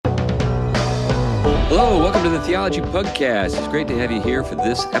Hello, welcome to the Theology Podcast. It's great to have you here for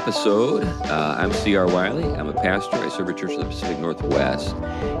this episode. I'm C.R. Wiley. I'm a pastor. I serve a church in the Pacific Northwest,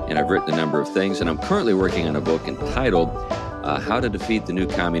 and I've written a number of things, and I'm currently working on a book entitled How to Defeat the New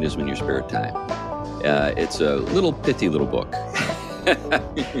Communism in Your Spare Time. It's a little pithy little book.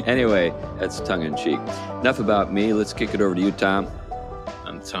 Anyway, that's tongue-in-cheek. Enough about me. Let's kick it over to you, Tom.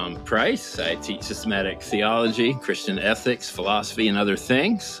 I'm Tom Price. I teach systematic theology, Christian ethics, philosophy, and other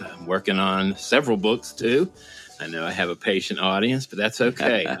things. I'm working on several books, too. I know I have a patient audience, but that's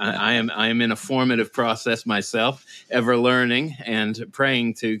okay. I am in a formative process myself, ever learning and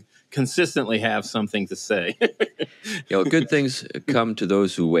praying to consistently have something to say. Good things come to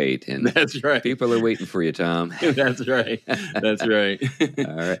those who wait. And that's right. People are waiting for you, Tom. That's right. That's right.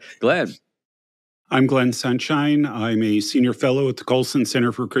 All right. Glenn. I'm Glenn Sunshine. I'm a senior fellow at the Colson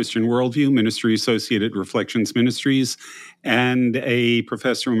Center for Christian Worldview, Ministry Associate at Reflections Ministries, and a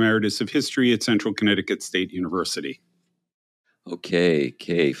professor emeritus of history at Central Connecticut State University.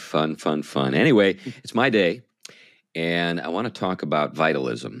 Okay. Fun. Anyway, it's my day, and I want to talk about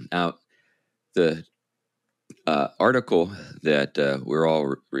vitalism. Now, the article that we're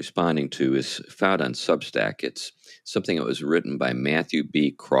all responding to is found on Substack. It's something that was written by Matthew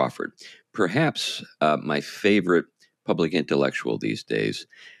B. Crawford. Perhaps my favorite public intellectual these days.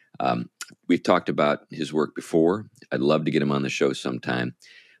 We've talked about his work before. I'd love to get him on the show sometime.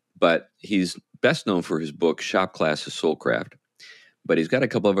 But he's best known for his book, Shop Class of Soulcraft. But he's got a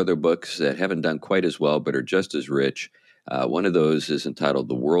couple of other books that haven't done quite as well, but are just as rich. One of those is entitled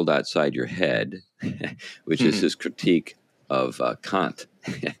The World Outside Your Head, which is his critique of Kant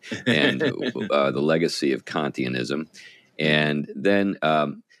and the legacy of Kantianism. And then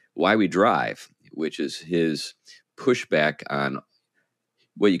Why We Drive, which is his pushback on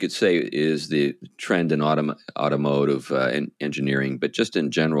what you could say is the trend in automotive engineering, but just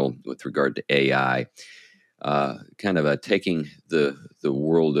in general with regard to AI, kind of taking the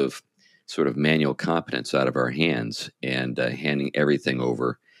world of sort of manual competence out of our hands and handing everything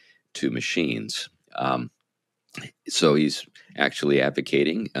over to machines. So he's actually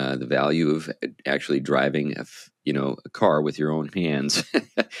advocating the value of actually driving a car with your own hands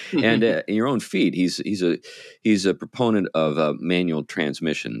and your own feet. He's a proponent of manual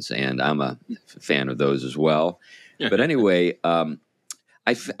transmissions, and I'm a fan of those as well. But anyway,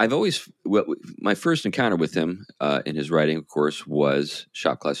 I've always my first encounter with him in his writing, of course, was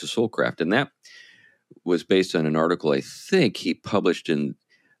Shop Class of Soulcraft, and that was based on an article I think he published in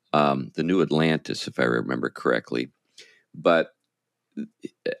the New Atlantis, if I remember correctly. But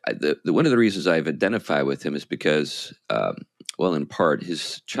one of the reasons I've identified with him is because, in part,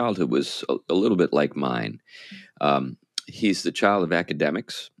 his childhood was a little bit like mine. He's the child of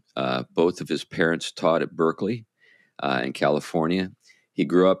academics. Both of his parents taught at Berkeley in California. He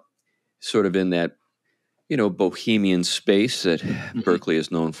grew up sort of in that, bohemian space that Berkeley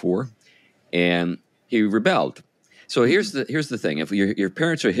is known for, and he rebelled. So here's the thing: if your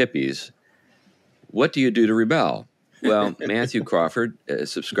parents are hippies, what do you do to rebel? Well, Matthew Crawford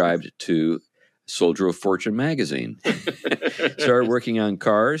subscribed to Soldier of Fortune magazine, started working on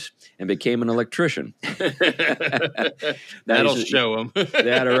cars, and became an electrician. That'll show him.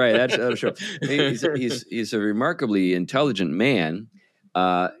 That'll show him. He's a remarkably intelligent man,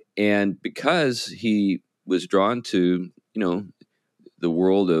 and because he was drawn to the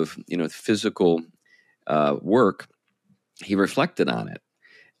world of physical work, he reflected on it.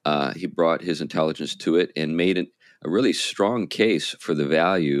 He brought his intelligence to it and made a really strong case for the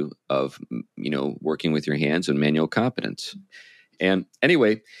value of, working with your hands and manual competence. And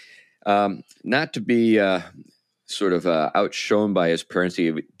anyway, not to be sort of outshone by his parents,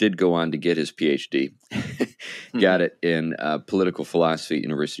 he did go on to get his PhD. Got it in political philosophy at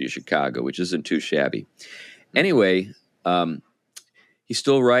University of Chicago, which isn't too shabby. Anyway, he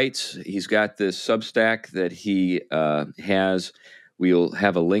still writes. He's got this Substack that he has. We'll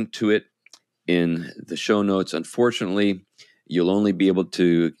have a link to it in the show notes. Unfortunately, you'll only be able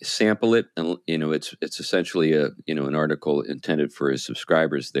to sample it, and it's essentially an article intended for his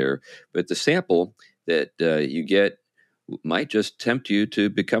subscribers there. But the sample that you get might just tempt you to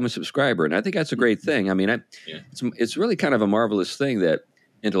become a subscriber, and I think that's a great thing. I mean, it's really kind of a marvelous thing that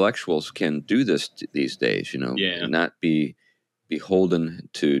intellectuals can do this these days. Not be beholden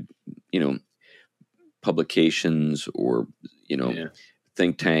to publications or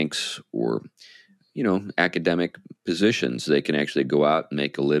think tanks or academic positions. They can actually go out and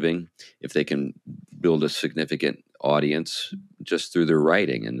make a living if they can build a significant audience just through their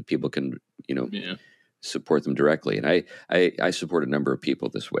writing, and people can support them directly. And I support a number of people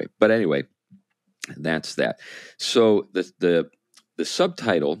this way. But anyway, that's that. So the the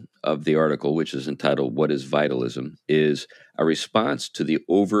subtitle of the article, which is entitled "What is Vitalism?" is a response to the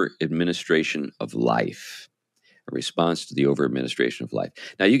over-administration of life. A response to the over-administration of life.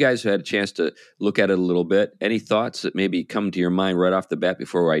 Now, you guys have had a chance to look at it a little bit. Any thoughts that maybe come to your mind right off the bat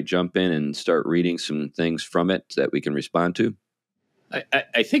before I jump in and start reading some things from it that we can respond to?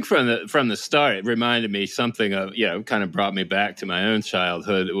 I think from the start, it reminded me something of, kind of brought me back to my own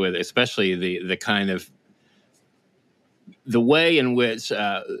childhood, with especially the kind of the way in which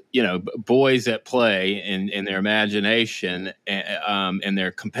boys at play in their imagination and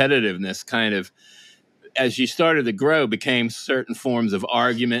their competitiveness kind of, as you started to grow, became certain forms of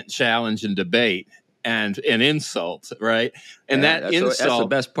argument, challenge, and debate, and insult, right? And that's the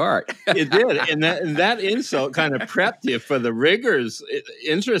best part. It did, and that insult kind of prepped you for the rigors,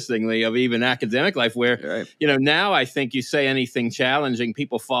 interestingly, of even academic life. Where now I think you say anything challenging,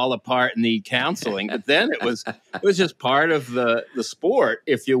 people fall apart and need counseling. But then it was just part of the sport,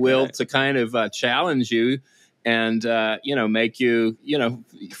 if you will, to kind of challenge you and make you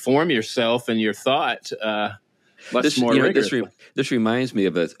form yourself and your thought much more rigorously. This reminds me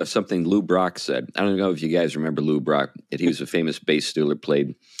of something Lou Brock said. I don't know if you guys remember Lou Brock. He was a famous bass stealer,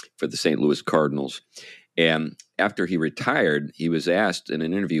 played for the St. Louis Cardinals. And after he retired, he was asked in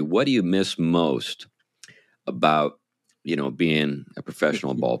an interview, "What do you miss most about, being a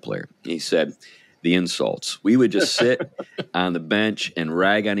professional ball player?" He said, "The insults. We would just sit on the bench and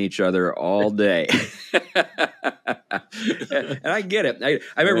rag on each other all day." And I get it. I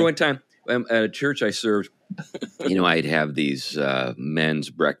remember one time at a church I served, I'd have these men's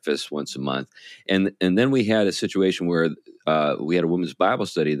breakfasts once a month. And then we had a situation where we had a women's Bible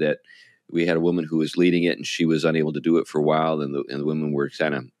study that we had a woman who was leading it, and she was unable to do it for a while. And the women were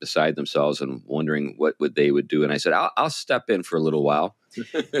kind of beside themselves and wondering what they would do. And I said, I'll step in for a little while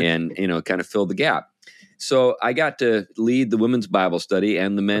and, kind of fill the gap. So I got to lead the women's Bible study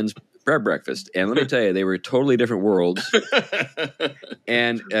and the men's prayer breakfast. And let me tell you, they were totally different worlds.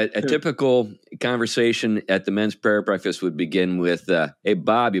 And a typical conversation at the men's prayer breakfast would begin with, "Hey,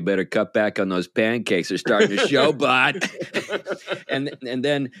 Bob, you better cut back on those pancakes. They're starting to show, bud." and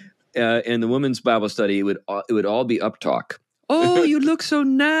then in the women's Bible study, it would all be up talk. "Oh, you look so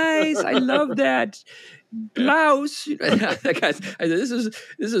nice. I love that blouse." This is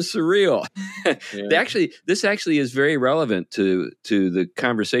surreal. Yeah. This actually is very relevant to the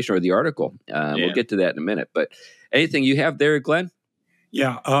conversation or the article. We'll get to that in a minute. But anything you have there, Glenn?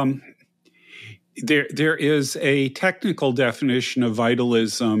 Yeah. There is a technical definition of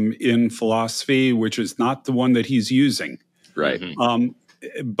vitalism in philosophy, which is not the one that he's using. Right. Mm-hmm.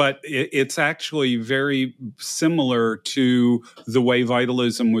 But it's actually very similar to the way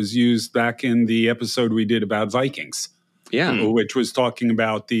vitalism was used back in the episode we did about Vikings. Yeah, which was talking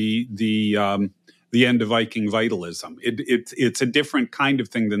about the end of Viking vitalism. It's a different kind of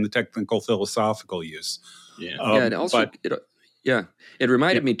thing than the technical philosophical use. Yeah, and also it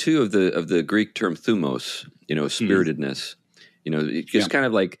reminded me too of the Greek term thumos. Spiritedness. It's just kind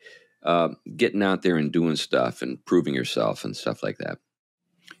of like getting out there and doing stuff and proving yourself and stuff like that.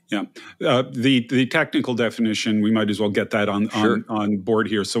 Yeah, the technical definition, we might as well get that on board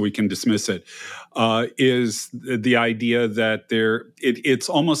here so we can dismiss it, is the idea that it's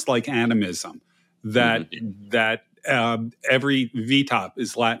almost like animism, that every vitop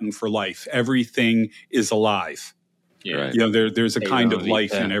is Latin for life. Everything is alive. Yeah. There's a kind of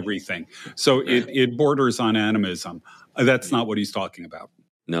life in everything. So it borders on animism. That's not what he's talking about.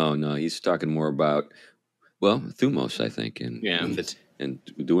 No, he's talking more about, thumos, I think, and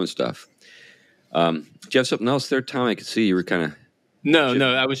doing stuff. Do you have something else there, Tom? I could see you were kind of... No,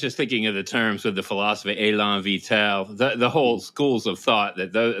 I was just thinking of the terms with the philosophy, élan vital, the whole schools of thought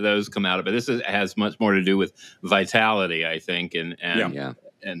that those come out of it. This has much more to do with vitality, I think, and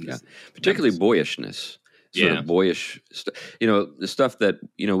particularly boyishness. Sort of boyish stuff, the stuff that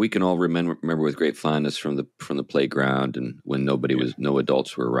we can all remember with great fondness from the playground, and when no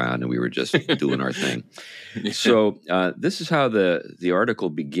adults were around, and we were just doing our thing. So this is how the article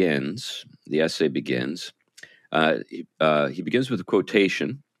begins. The essay begins. He begins with a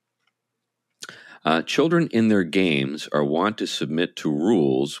quotation. "Children in their games are wont to submit to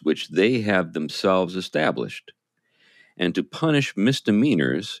rules which they have themselves established, and to punish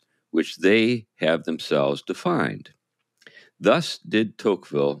misdemeanors which they have themselves defined. Thus did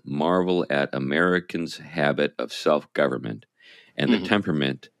Tocqueville marvel at Americans' habit of self-government and the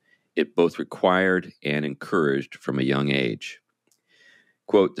temperament it both required and encouraged from a young age.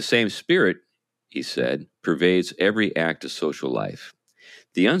 Quote, the same spirit, he said, pervades every act of social life.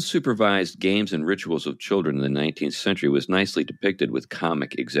 The unsupervised games and rituals of children in the 19th century was nicely depicted with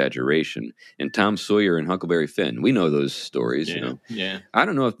comic exaggeration in Tom Sawyer and Huckleberry Finn. We know those stories, Yeah, you know. yeah. I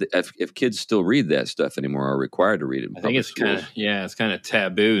don't know if kids still read that stuff anymore or are required to read it in I think public it's schools. it's kind of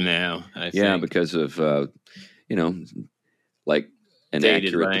taboo now. I think. Because of you know, like an Dated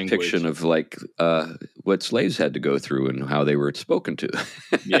accurate language. depiction of like what slaves had to go through and how they were spoken to.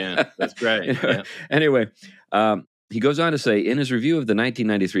 Yeah, that's right. You know? Yeah. Anyway, he goes on to say, in his review of the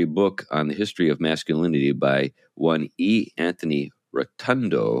 1993 book on the history of masculinity by one E. Anthony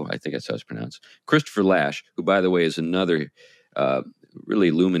Rotundo, I think that's how it's pronounced, Christopher Lasch, who, by the way, is another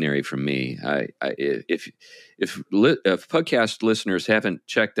really luminary from me. If podcast listeners haven't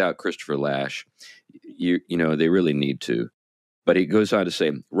checked out Christopher Lasch, you know they really need to. But he goes on to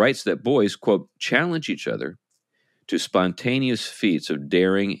say, writes that boys, quote, challenge each other to spontaneous feats of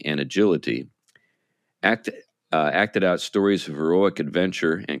daring and agility, acted out stories of heroic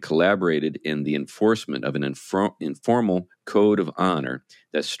adventure, and collaborated in the enforcement of an informal code of honor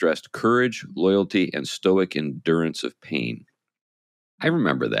that stressed courage, loyalty, and stoic endurance of pain. I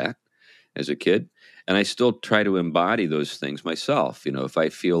remember that as a kid, and I still try to embody those things myself. You know, if I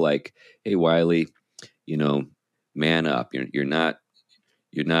feel like, hey, Wiley, you know, man up. You're not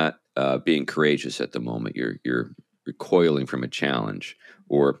being courageous at the moment. You're recoiling from a challenge.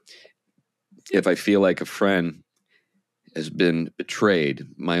 Or if I feel like a friend has been betrayed,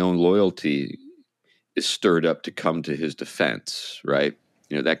 my own loyalty is stirred up to come to his defense, right?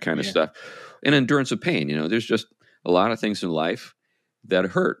 You know, that kind of stuff. And endurance of pain. You know, there's just a lot of things in life that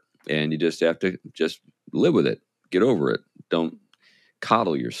hurt, and you just have to just live with it, get over it. Don't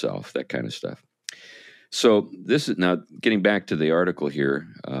coddle yourself, that kind of stuff. So this is now getting back to the article here,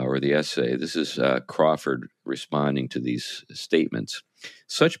 or the essay. This is Crawford responding to these statements.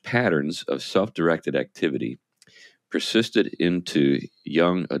 Such patterns of self-directed activity persisted into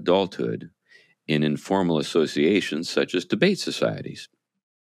young adulthood in informal associations such as debate societies.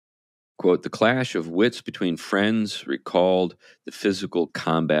 Quote, the clash of wits between friends recalled the physical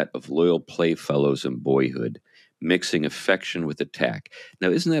combat of loyal playfellows in boyhood, mixing affection with attack.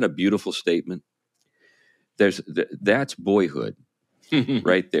 Now, isn't that a beautiful statement? That's boyhood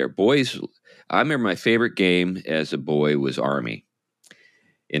right there. Boys, I remember my favorite game as a boy was Army,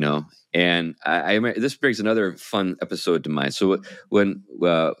 you know, and I remember, this brings another fun episode to mind. So when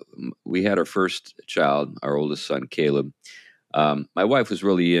we had our first child, our oldest son, Caleb, my wife was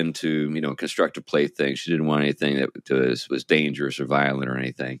really into, you know, constructive playthings. She didn't want anything that was dangerous or violent or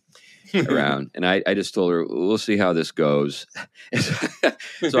anything around. And I just told her, we'll see how this goes.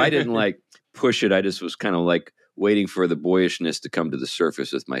 So I didn't like push it. I just was kind of like waiting for the boyishness to come to the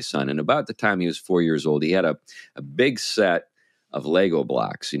surface with my son. And about the time he was 4 years old, he had a big set of Lego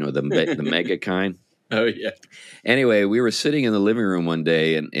blocks, you know, the mega kind. Oh, yeah. Anyway, we were sitting in the living room one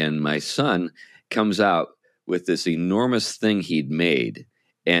day, and my son comes out with this enormous thing he'd made,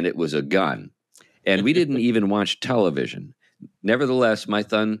 and it was a gun. And we didn't even watch television. Nevertheless, my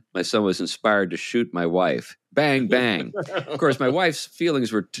son was inspired to shoot my wife. Bang, bang. Of course, my wife's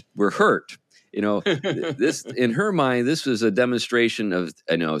feelings were hurt. You know, this in her mind, this was a demonstration of,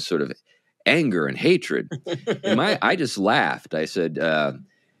 you know, sort of anger and hatred. I just laughed. I said,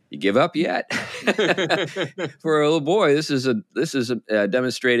 "You give up yet?" For a little boy, this is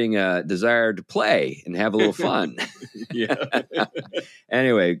demonstrating a desire to play and have a little fun. Yeah.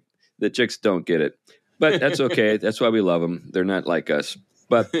 Anyway, the chicks don't get it, but that's okay. That's why we love them. They're not like us.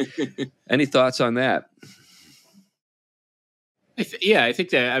 But any thoughts on that? I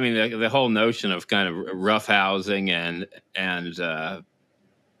think that, I mean, the whole notion of kind of roughhousing and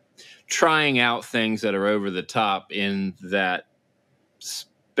trying out things that are over the top in that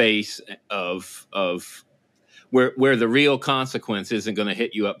space of where the real consequence isn't going to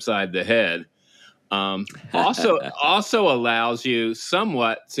hit you upside the head, also allows you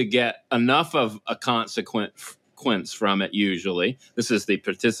somewhat to get enough of a consequence from it. Usually, this is the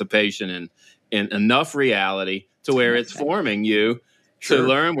participation in enough reality to where it's forming you to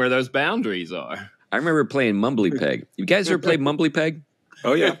learn where those boundaries are. I remember playing Mumbly Peg. You guys ever played Mumbly Peg?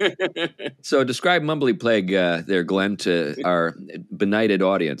 Oh, yeah. So describe Mumbly Peg there, Glenn, to our benighted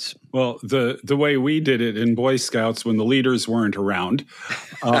audience. Well, the way we did it in Boy Scouts when the leaders weren't around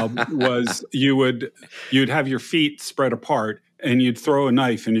was you'd have your feet spread apart and you'd throw a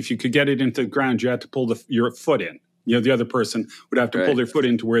knife, and if you could get it into the ground, you had to pull your foot in. You know, the other person would have to pull their foot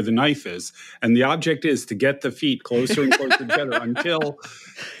into where the knife is. And the object is to get the feet closer and closer together until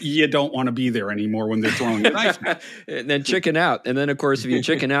you don't want to be there anymore when they're throwing a knife. And then chicken out. And then, of course, if you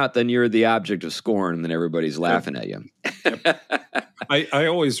chicken out, then you're the object of scorn, and then everybody's laughing at you. I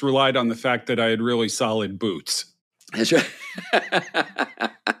always relied on the fact that I had really solid boots. That's right.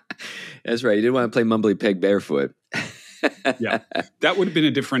 That's right. You didn't want to play Mumbly Peg barefoot. Yeah, that would have been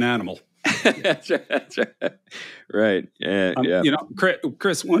a different animal. That's right. That's right. Right. Yeah. Yeah.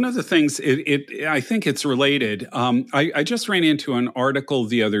 Chris, one of the things, I think it's related. I just ran into an article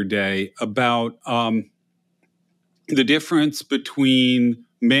the other day about the difference between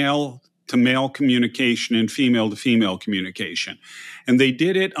male to male communication and female to female communication. And they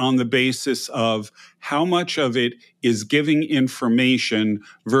did it on the basis of how much of it is giving information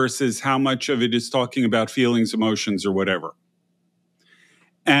versus how much of it is talking about feelings, emotions, or whatever.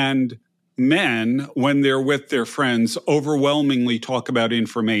 And men, when they're with their friends, overwhelmingly talk about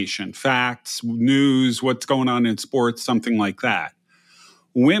information, facts, news, what's going on in sports, something like that.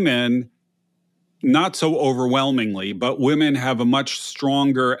 Women, not so overwhelmingly, but women have a much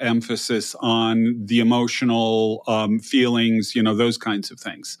stronger emphasis on the emotional feelings, those kinds of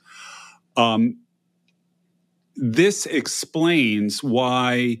things. This explains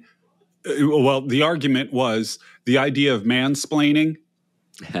why, the argument was the idea of mansplaining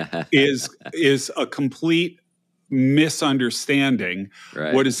is a complete misunderstanding.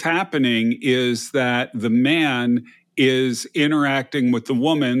 Right. What is happening is that the man is interacting with the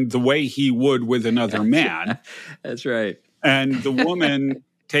woman the way he would with another man. That's right. And the woman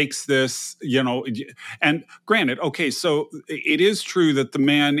takes this, and granted, okay, so it is true that the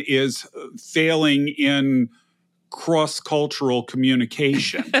man is failing in cross-cultural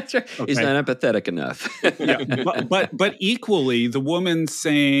communication. That's right. Okay? He's not empathetic enough. Yeah, but equally, the woman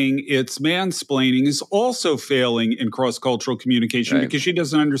saying it's mansplaining is also failing in cross-cultural communication because she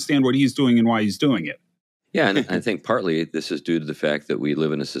doesn't understand what he's doing and why he's doing it. Yeah, and I think partly this is due to the fact that we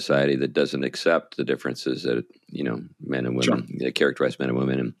live in a society that doesn't accept the differences that, men and women, characterize men and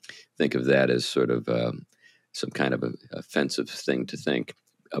women, and think of that as sort of some kind of a offensive thing to think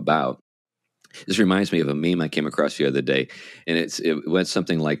about. This reminds me of a meme I came across the other day, and it went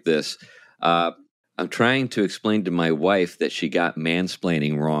something like this. I'm trying to explain to my wife that she got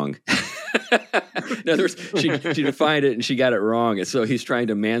mansplaining wrong. In other words, she defined it and she got it wrong, and so he's trying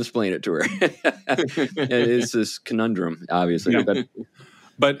to mansplain it to her. It's this conundrum, obviously. Yeah.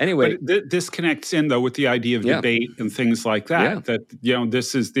 But anyway, this connects in, though, with the idea of debate and things like that, that,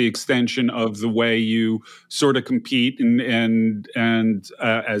 this is the extension of the way you sort of compete. And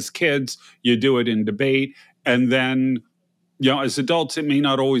as kids, you do it in debate. And then, as adults, it may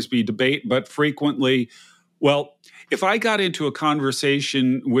not always be debate, but frequently, if I got into a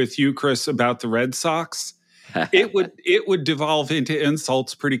conversation with you, Chris, about the Red Sox, it would devolve into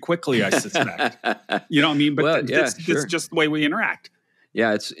insults pretty quickly, I suspect. You know what I mean? But it's just the way we interact.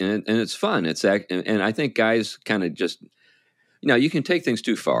 Yeah, it's fun. And I think guys kind of just, you can take things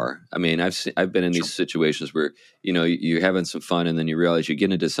too far. I mean, I've been in these situations where, you're having some fun and then you realize you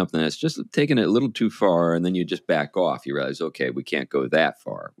get into something that's just taking it a little too far, and then you just back off. You realize, okay, we can't go that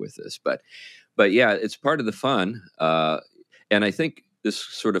far with this. But yeah, it's part of the fun. And I think this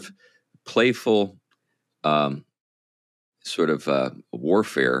sort of playful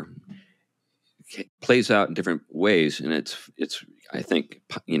warfare plays out in different ways, and it's I think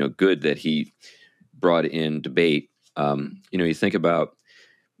good that he brought in debate. You think about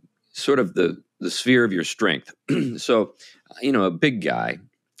sort of the sphere of your strength. So, a big guy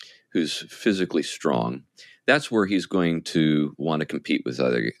who's physically strong, that's where he's going to want to compete with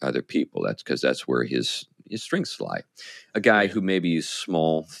other people. That's because that's where his strengths lie. A guy who maybe is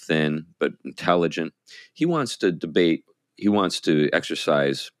small, thin, but intelligent, he wants to debate. He wants to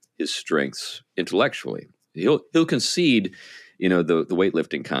exercise his strengths intellectually. He'll concede, the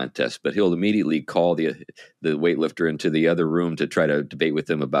weightlifting contest, but he'll immediately call the weightlifter into the other room to try to debate with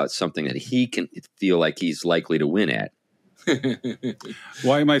him about something that he can feel like he's likely to win at.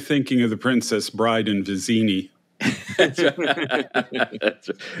 Why am I thinking of The Princess Bride and Vizzini? That's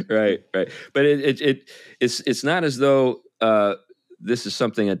right. But it's not as though this is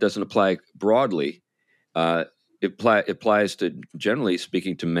something that doesn't apply broadly. It applies to, generally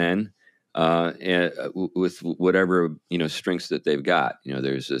speaking, to men and with whatever strengths that they've got.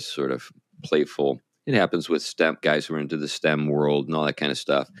 There's this sort of playful. It happens with STEM guys who are into the STEM world and all that kind of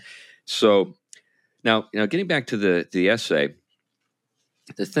stuff. So now getting back to the essay,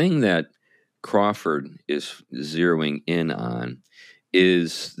 the thing that Crawford is zeroing in on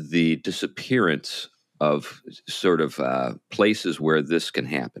is the disappearance of sort of places where this can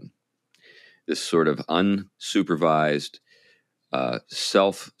happen. This sort of unsupervised,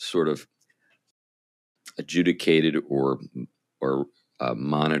 self sort of adjudicated or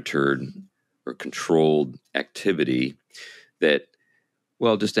monitored or controlled activity that,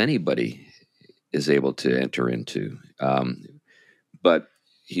 just anybody is able to enter into. But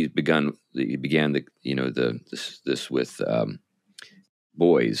he began this with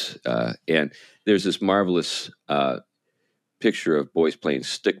boys, and there's this marvelous picture of boys playing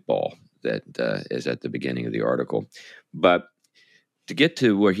stickball that is at the beginning of the article. But to get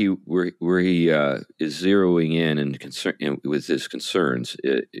to where he is zeroing in and with his concerns,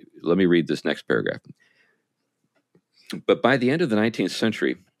 let me read this next paragraph. But by the end of the 19th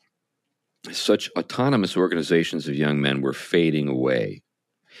century, such autonomous organizations of young men were fading away.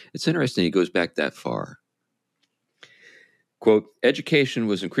 It's interesting he goes back that far. Quote, education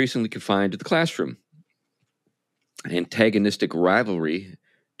was increasingly confined to the classroom. Antagonistic rivalry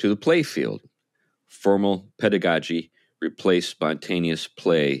to the playfield. Formal pedagogy replaced spontaneous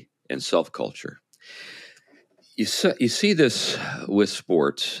play and self-culture. You see this with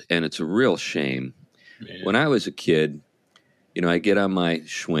sports, and it's a real shame. Man. When I was a kid, I get on my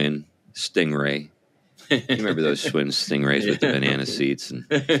Schwinn Stingray. You remember those Schwinn Stingrays with the banana seats and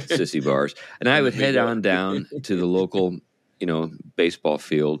sissy bars? And I would head on down to the local, baseball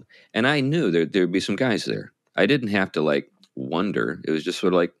field, and I knew there'd be some guys there. I didn't have to wonder. It was just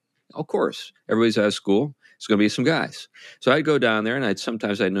sort of like, of course, everybody's out of school. It's going to be some guys. So I'd go down there, and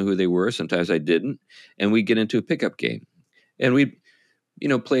sometimes I knew who they were, sometimes I didn't, and we'd get into a pickup game, and we'd,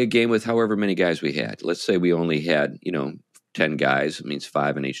 play a game with however many guys we had. Let's say we only had, 10 guys. It means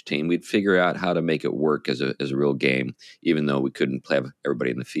 5 in each team. We'd figure out how to make it work as a real game, even though we couldn't have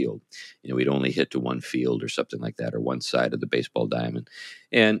everybody in the field. We'd only hit to one field or something like that, or one side of the baseball diamond,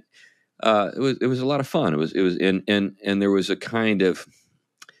 and it was a lot of fun. It was and there was a kind of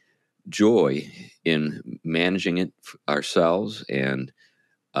joy in managing it ourselves and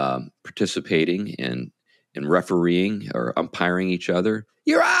participating and refereeing or umpiring each other.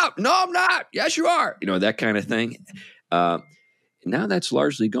 You're out. No, I'm not. Yes, you are. That kind of thing. Now that's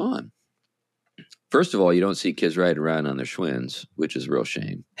largely gone. First of all, you don't see kids riding around on their Schwinns, which is a real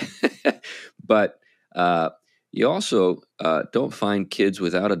shame. But you also don't find kids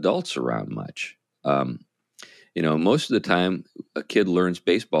without adults around much. Most of the time, a kid learns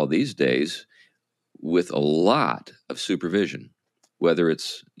baseball these days with a lot of supervision, whether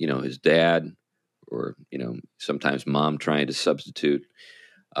it's, his dad or, sometimes mom trying to substitute,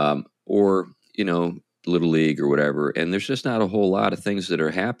 or, Little League or whatever. And there's just not a whole lot of things that are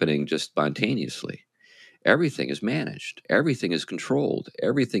happening just spontaneously. Everything is managed. Everything is controlled.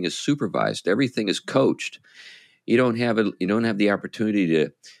 Everything is supervised. Everything is coached. You don't have the opportunity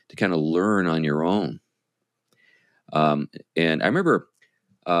to kind of learn on your own. And I remember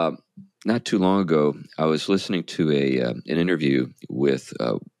not too long ago, I was listening to an interview with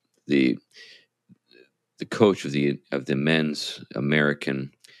the coach of the men's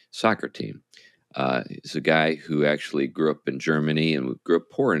American soccer team. He's a guy who actually grew up in Germany and grew up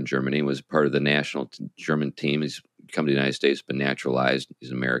poor in Germany and was part of the national German team. He's come to the United States, been naturalized.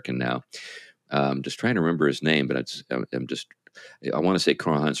 He's American now. I'm just trying to remember his name, but I want to say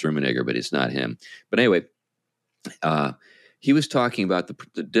Karl-Heinz Rummenigge, but it's not him. But anyway, he was talking about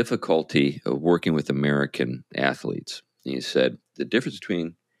the difficulty of working with American athletes. And he said, the difference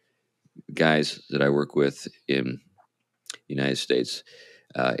between guys that I work with in the United States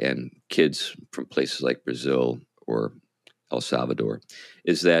and kids from places like Brazil or El Salvador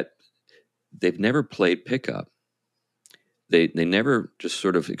is that they've never played pickup. They never just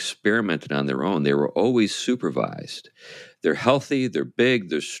sort of experimented on their own. They were always supervised. They're healthy, they're big,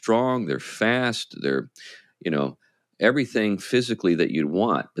 they're strong, they're fast, they're, everything physically that you'd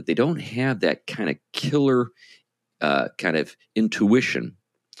want, but they don't have that kind of killer kind of intuition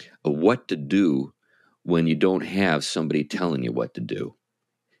of what to do when you don't have somebody telling you what to do.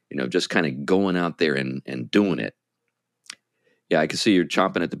 Just kind of going out there and doing it. Yeah, I can see you're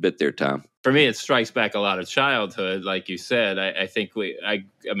chomping at the bit there, Tom. For me, it strikes back a lot of childhood, like you said. I think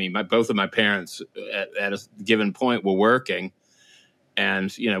both of my parents at a given point were working,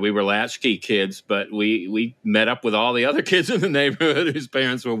 and we were latchkey kids, but we met up with all the other kids in the neighborhood whose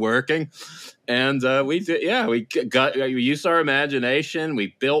parents were working, and we used our imagination.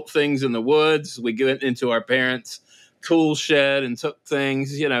 We built things in the woods. We went into our parents' tool shed and took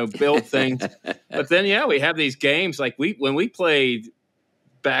things, built things. But then, we have these games like when we played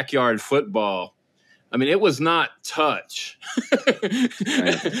backyard football. I mean, it was not touch.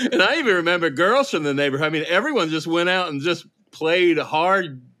 And I even remember girls from the neighborhood. I mean, everyone just went out and just played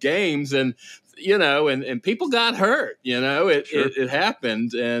hard games, and and people got hurt. Sure. It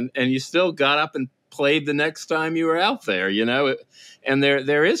happened, and you still got up and played the next time you were out there. And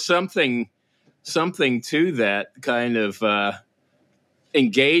there is something to that kind of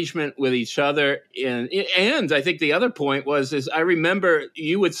engagement with each other. And I think the other point is I remember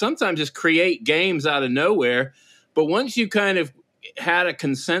you would sometimes just create games out of nowhere, but once you kind of had a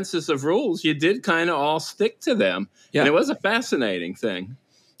consensus of rules, you did kind of all stick to them. Yeah. And it was a fascinating thing.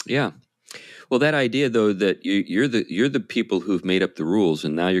 Yeah. Well, that idea, though, that you're the people who've made up the rules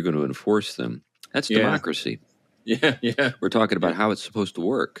and now you're going to enforce them, that's democracy. Yeah, yeah. We're talking about how it's supposed to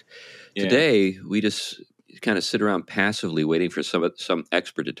work. Yeah. Today, we just kind of sit around passively waiting for some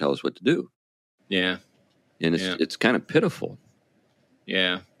expert to tell us what to do. Yeah. And it's kind of pitiful.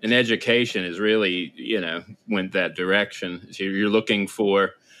 Yeah. And education is really, went that direction. So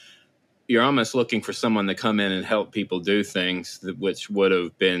you're almost looking for someone to come in and help people do things which would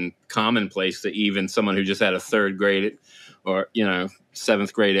have been commonplace to even someone who just had a third grade or,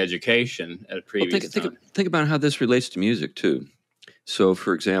 seventh grade education at a previous time. Think about how this relates to music, too. So,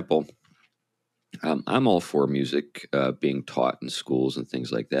 for example, I'm all for music being taught in schools and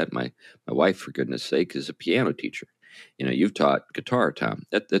things like that. My wife, for goodness sake, is a piano teacher. You've taught guitar, Tom.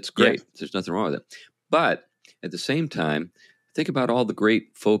 That's great. Yeah. There's nothing wrong with it. But at the same time, think about all the great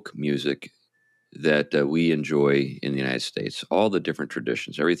folk music that we enjoy in the United States, all the different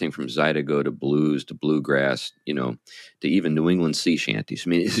traditions, everything from Zydeco to blues to bluegrass, to even New England sea shanties. I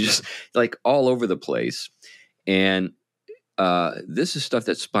mean, it's just like all over the place. And this is stuff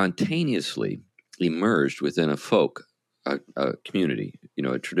that spontaneously emerged within a folk a community,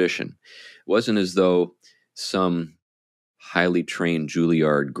 a tradition. It wasn't as though some highly trained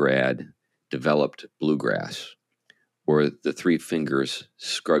Juilliard grad developed bluegrass or the Three Fingers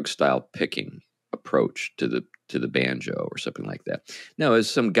Scruggs style picking approach to the banjo or something like that. No, it's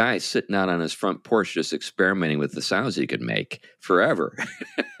some guy sitting out on his front porch just experimenting with the sounds he could make forever.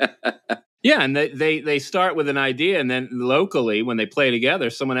 Yeah, and they start with an idea, and then locally, when they play together,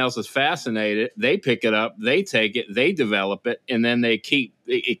 someone else is fascinated. They pick it up, they take it, they develop it, and then it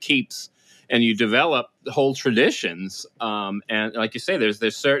keeps, and you develop whole traditions. And like you say,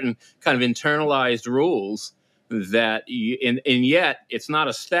 there's certain kind of internalized rules that and yet it's not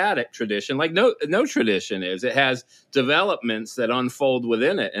a static tradition like no tradition is. It has developments that unfold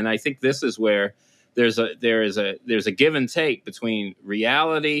within it, and I think this is where there's a give and take between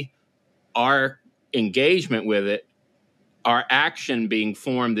reality, our engagement with it, our action being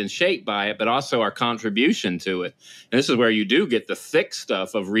formed and shaped by it, but also our contribution to it. And this is where you do get the thick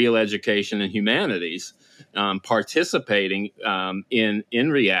stuff of real education and humanities, participating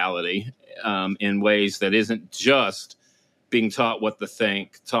in reality in ways that isn't just being taught what to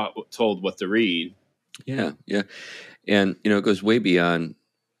think, told what to read. Yeah, yeah. And, it goes way beyond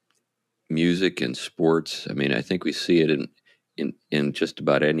music and sports. I mean, I think we see it in just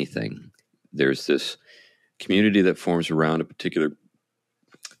about anything. There's this community that forms around a particular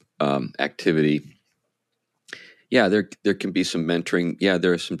activity. Yeah, there can be some mentoring. Yeah,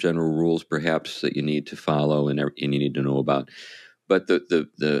 there are some general rules perhaps that you need to follow and you need to know about. But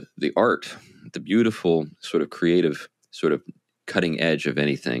the art, the beautiful sort of creative, sort of cutting edge of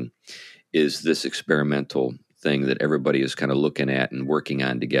anything is this experimental thing that everybody is kind of looking at and working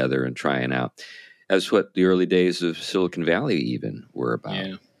on together and trying out. That's what the early days of Silicon Valley even were about.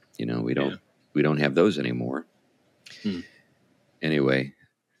 Yeah. We don't have those anymore. Anyway,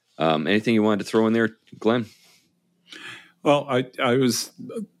 anything you wanted to throw in there, Glenn? Well, I was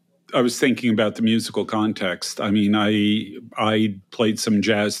thinking about the musical context. I mean, I played some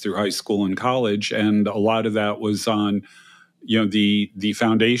jazz through high school and college, and a lot of that was on, the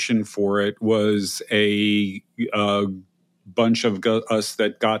foundation for it was a bunch of us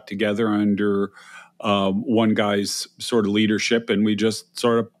that got together under one guy's sort of leadership, and we just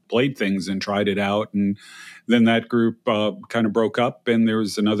sort of played things and tried it out. And then that group kind of broke up, and there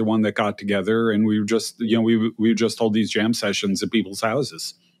was another one that got together, and we were just, we would just hold these jam sessions at people's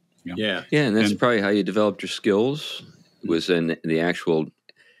houses. Yeah, and that's probably how you developed your skills, was in the actual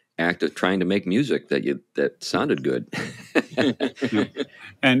act of trying to make music that sounded good.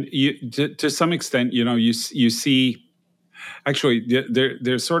 And to some extent, you see. Actually,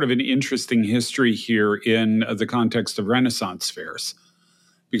 there's sort of an interesting history here in the context of Renaissance fairs,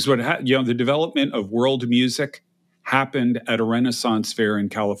 because the development of world music happened at a Renaissance fair in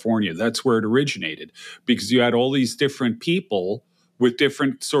California. That's where it originated, because you had all these different people with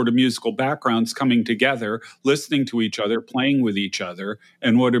different sort of musical backgrounds coming together, listening to each other, playing with each other,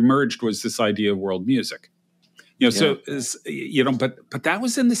 and what emerged was this idea of world music. So but that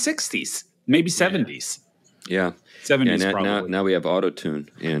was in the 60s, maybe 70s. Yeah. 70s and probably. Now we have auto-tune,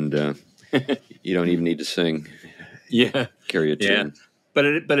 and you don't even need to sing. Yeah. Carry a tune. But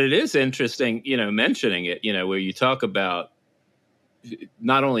it is interesting, mentioning it, where you talk about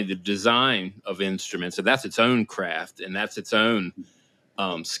not only the design of instruments, and that's its own craft, and that's its own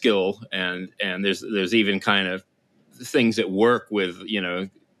skill, and there's even kind of things that work with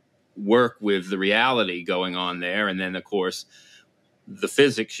the reality going on there, and then of course the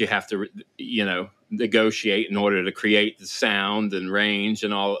physics you have to, negotiate in order to create the sound and range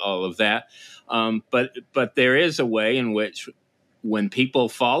and all of that. But there is a way in which, when people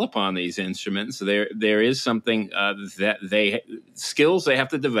fall upon these instruments, there is something that skills they have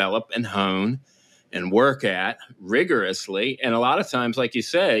to develop and hone and work at rigorously. And a lot of times, like you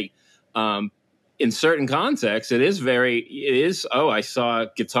say, in certain contexts, I saw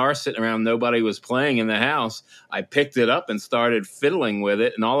a guitar sitting around, nobody was playing in the house. I picked it up and started fiddling with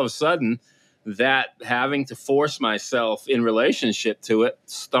it. And all of a sudden, that having to force myself in relationship to it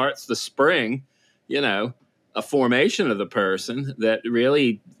starts the spring, a formation of the person that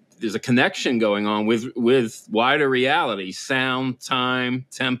really there's a connection going on with wider reality, sound, time,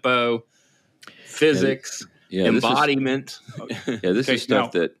 tempo, physics, embodiment. This is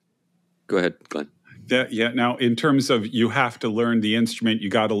stuff that. Go ahead, Glenn. Now, in terms of you have to learn the instrument, you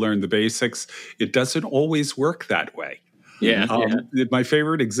got to learn the basics. It doesn't always work that way. My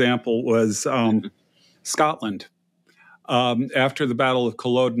favorite example was Scotland. After the Battle of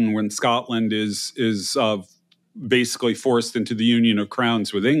Culloden, when Scotland is basically forced into the Union of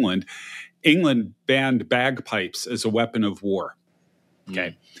Crowns with England, England banned bagpipes as a weapon of war.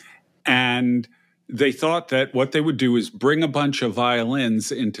 Okay. And they thought that what they would do is bring a bunch of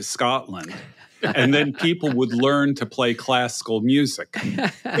violins into Scotland, and then people would learn to play classical music.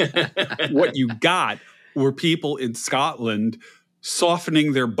 What you got were people in Scotland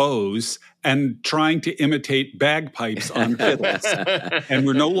softening their bows and trying to imitate bagpipes on fiddles. And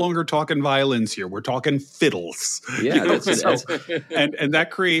we're no longer talking violins here. We're talking fiddles. Yeah, and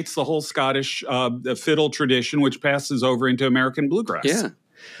that creates the whole Scottish fiddle tradition, which passes over into American bluegrass. Yeah.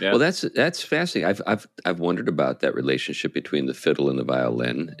 Well, that's fascinating. I've wondered about that relationship between the fiddle and the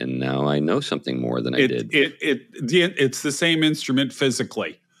violin, and now I know something more than I did. It's the same instrument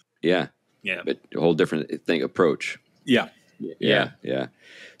physically. Yeah, but a whole different approach. Yeah.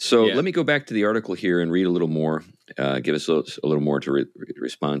 So let me go back to the article here and read a little more. Give us a little more to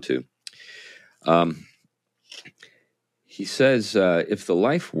respond to. He says, if the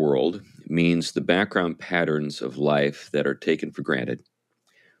life world means the background patterns of life that are taken for granted,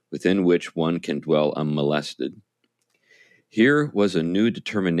 within which one can dwell unmolested, here was a new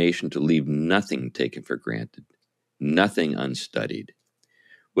determination to leave nothing taken for granted, nothing unstudied.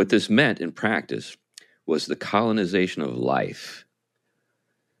 What this meant in practice was the colonization of life,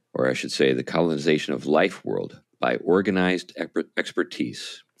 or I should say the colonization of life world by organized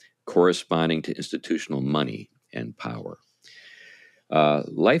expertise corresponding to institutional money and power.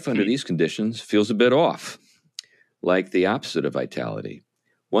 Life under these conditions feels a bit off, like the opposite of vitality.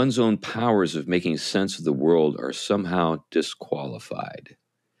 One's own powers of making sense of the world are somehow disqualified.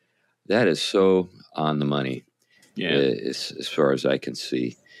 That is so on the money, as far as I can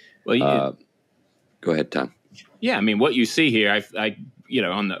see. Well, go ahead, Tom. Yeah, I mean, what you see here,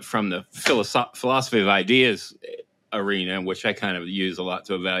 from the philosophy of ideas arena, which I kind of use a lot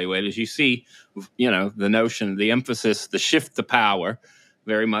to evaluate, is you see, the notion, the emphasis, the shift to power,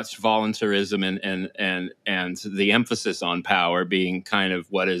 very much voluntarism and the emphasis on power being kind of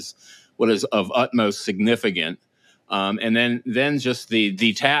what is of utmost significant. And then just the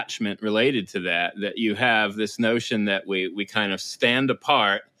detachment related to that you have this notion that we kind of stand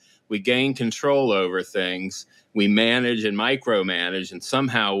apart, we gain control over things, we manage and micromanage, and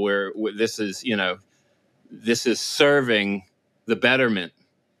somehow this is serving the betterment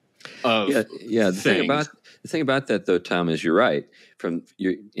of things. The thing about that, though, Tom, is you're right.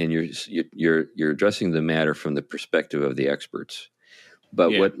 You're addressing the matter from the perspective of the experts.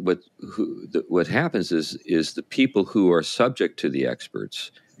 But what happens is the people who are subject to the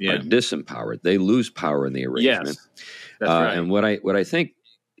experts are disempowered. They lose power in the arrangement. Yes, that's right. And what I think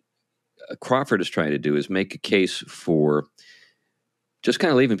Crawford is trying to do is make a case for just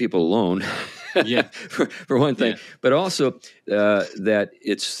kind of leaving people alone. for one thing, but also that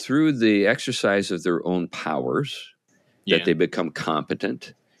it's through the exercise of their own powers that they become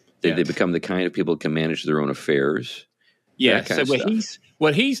competent. They become the kind of people who can manage their own affairs. Yeah. So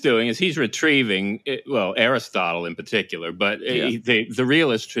what he's doing is he's retrieving, Aristotle in particular, but the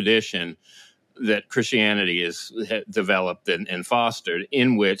realist tradition that Christianity has developed and fostered,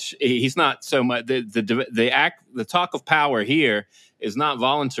 in which he's not so much the talk of power here is not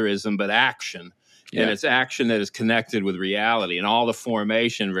voluntarism but action, and it's action that is connected with reality and all the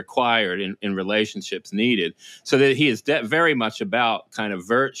formation required in relationships needed. So that he is very much about kind of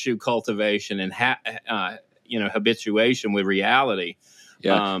virtue cultivation and habituation with reality.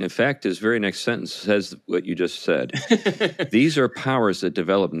 Yeah. In fact, his very next sentence says what you just said. These are powers that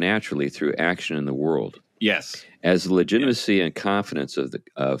develop naturally through action in the world. Yes. As the legitimacy and confidence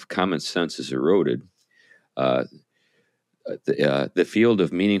of common sense is eroded, the field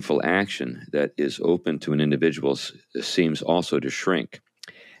of meaningful action that is open to an individual seems also to shrink.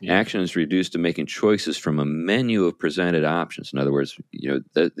 Yeah. Action is reduced to making choices from a menu of presented options. In other words,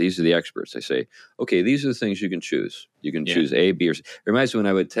 these are the experts. They say, okay, these are the things you can choose. You can choose A, B, or C. It reminds me when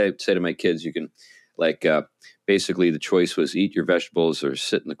I would say to my kids, you can, basically the choice was eat your vegetables or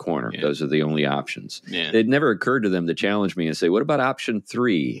sit in the corner. Yeah. Those are the only options. Yeah. It never occurred to them to challenge me and say, what about option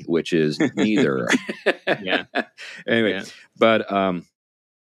 3, which is neither? Yeah. Anyway, but...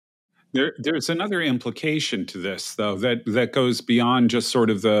 There's another implication to this, though, that goes beyond just sort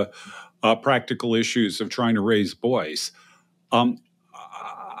of the practical issues of trying to raise boys.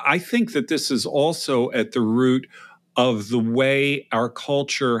 I think that this is also at the root of the way our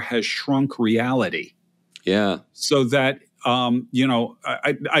culture has shrunk reality. Yeah. So that,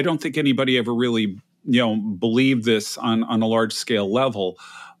 I don't think anybody ever really, believed this on a large scale level,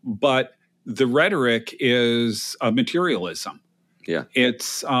 but the rhetoric is materialism. Yeah.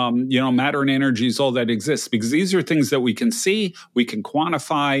 It's, matter and energy is all that exists, because these are things that we can see, we can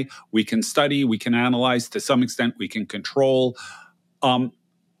quantify, we can study, we can analyze, to some extent we can control.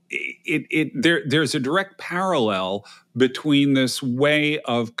 There's a direct parallel between this way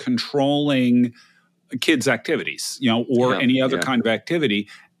of controlling kids' activities, or any other kind of activity,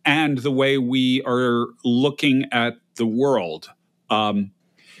 and the way we are looking at the world. I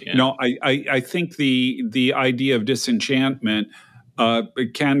think the idea of disenchantment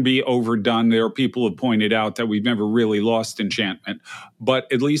it can be overdone. There are people who pointed out that we've never really lost enchantment, but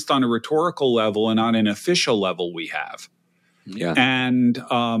at least on a rhetorical level and on an official level, we have. Yeah. And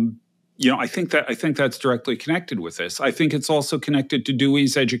I think that's directly connected with this. I think it's also connected to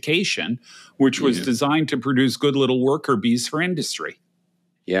Dewey's education, which was designed to produce good little worker bees for industry.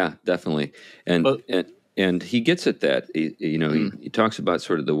 Yeah, definitely. And he gets at that. He talks about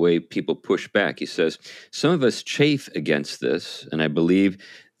sort of the way people push back. He says, some of us chafe against this, and I believe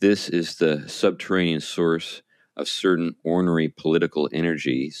this is the subterranean source of certain ornery political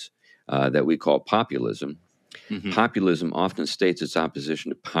energies that we call populism. Mm-hmm. Populism often states its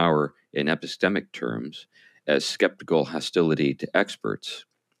opposition to power in epistemic terms as skeptical hostility to experts.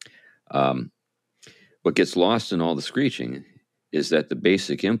 What gets lost in all the screeching is that the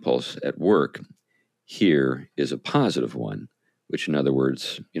basic impulse at work here is a positive one, which, in other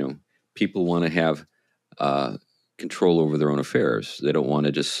words, people want to have control over their own affairs. They don't want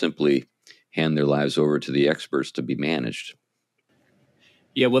to just simply hand their lives over to the experts to be managed.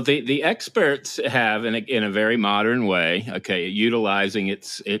 Yeah, well, the experts have, in a very modern way, utilizing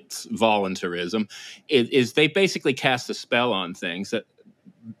its voluntarism, is they basically cast a spell on things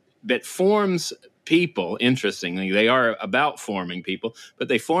that forms people. Interestingly, they are about forming people, but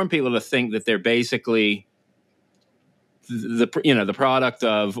they form people to think that they're basically the product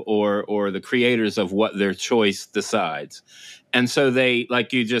of or the creators of what their choice decides. And so they,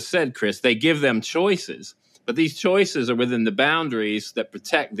 like you just said, Chris, they give them choices, but these choices are within the boundaries that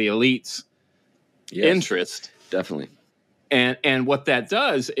protect the elite's interest. Definitely. And what that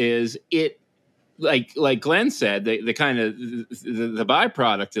does is it, like Glenn said, the kind of the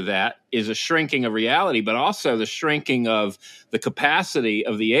byproduct of that is a shrinking of reality, but also the shrinking of the capacity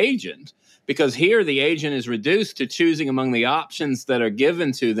of the agent, because here the agent is reduced to choosing among the options that are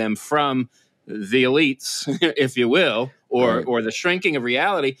given to them from the elites, if you will, or the shrinking of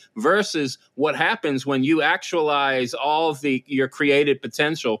reality versus what happens when you actualize all of your created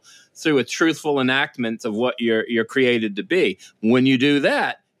potential through a truthful enactment of what you're created to be. When you do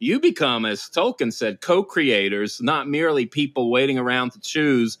that, you become, as Tolkien said, co-creators, not merely people waiting around to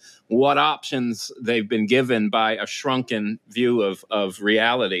choose what options they've been given by a shrunken view of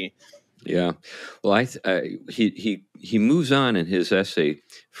reality. Yeah. Well, he moves on in his essay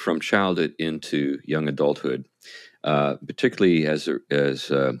from childhood into young adulthood, particularly as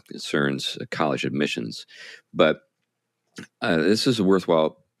concerns college admissions. But this is a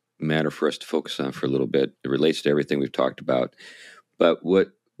worthwhile matter for us to focus on for a little bit. It relates to everything we've talked about. But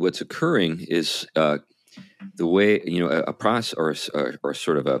what's occurring is the way a process or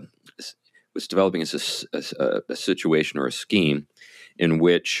sort of what's developing is a situation or a scheme in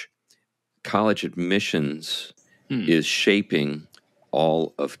which college admissions is shaping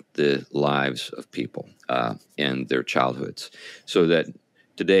all of the lives of people and their childhoods, so that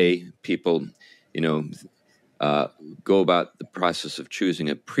today people, go about the process of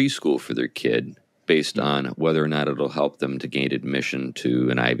choosing a preschool for their kid based on whether or not it'll help them to gain admission to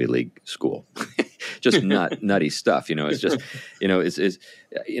an Ivy League school. Just nutty stuff, It's just,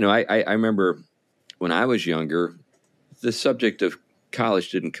 I remember when I was younger, the subject of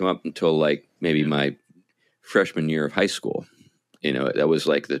college didn't come up until like maybe my freshman year of high school. That was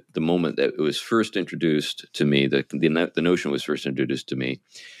like the moment that it was first introduced to me. The notion was first introduced to me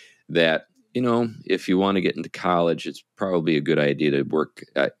that, if you want to get into college, it's probably a good idea to work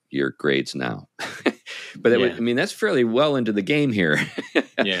at your grades now. But that's fairly well into the game here.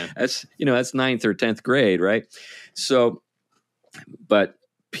 Yeah. That's ninth or 10th grade, right? So, but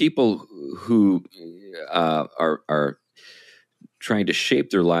people who are trying to shape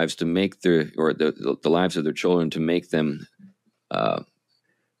their lives to make the lives of their children to make them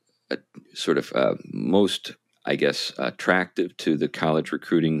most, I guess, attractive to the college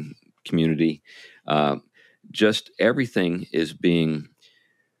recruiting community. Just everything is being,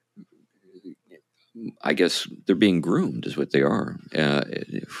 I guess, they're being groomed is what they are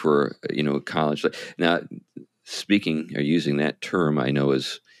for college. Now, speaking or using that term, I know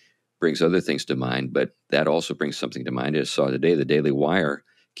brings other things to mind, but that also brings something to mind. I just saw today the Daily Wire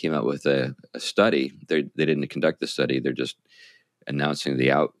came out with a study. They didn't conduct the study; they're just announcing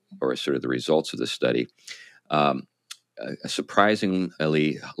the results of the study. A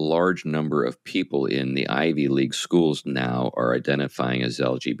surprisingly large number of people in the Ivy League schools now are identifying as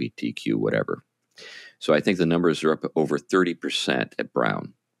LGBTQ whatever. So I think the numbers are up over 30% at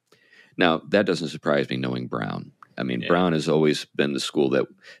Brown. Now, that doesn't surprise me knowing Brown. Brown has always been the school that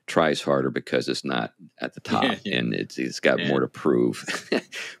tries harder because it's not at the top and it's got more to prove.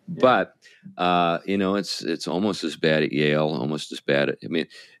 But, it's almost as bad at Yale, almost as bad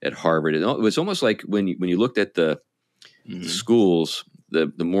at Harvard. It was almost like when you looked at the schools,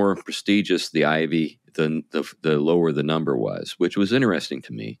 the more prestigious the Ivy, the lower the number was, which was interesting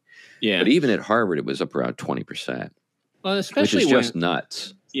to me. Yeah. But even at Harvard, it was up around 20%. Well, especially which is just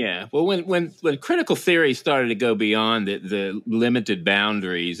nuts. Yeah. Well, when critical theory started to go beyond the limited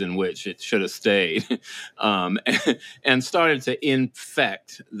boundaries in which it should have stayed, and started to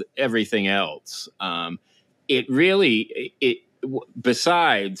infect everything else,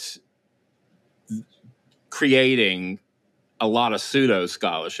 besides creating a lot of pseudo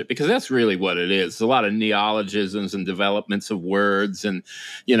scholarship, because that's really what it is. A lot of neologisms and developments of words and,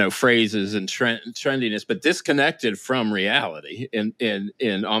 phrases and trendiness, but disconnected from reality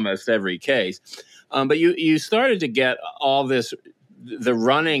in almost every case. But you started to get all this, the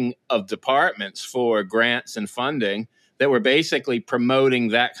running of departments for grants and funding that were basically promoting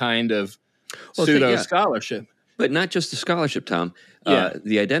that kind of pseudo scholarship. But not just the scholarship, Tom.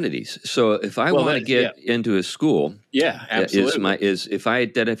 The identities. So if I want to get into a school, absolutely. If I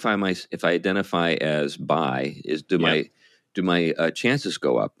identify as bi, do my chances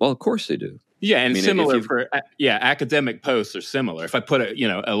go up? Well, of course they do. Yeah, and similar for academic posts are similar. If I put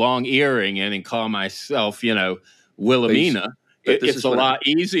a long earring in and call myself Wilhelmina, it's a lot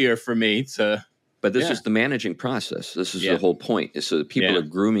easier for me to. But this is the managing process. This is the whole point. Is so that people are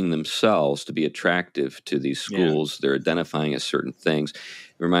grooming themselves to be attractive to these schools. They're identifying as certain things. It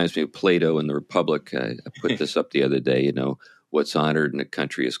reminds me of Plato and the Republic. I put this up the other day. What's honored in a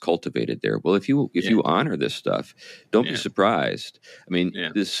country is cultivated there. Well, if you honor this stuff, don't be surprised.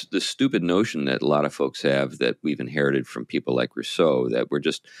 This stupid notion that a lot of folks have that we've inherited from people like Rousseau, that we're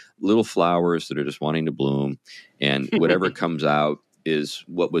just little flowers that are just wanting to bloom, and whatever comes out is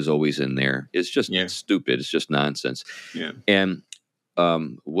what was always in there. It's just stupid. It's just nonsense. Yeah. And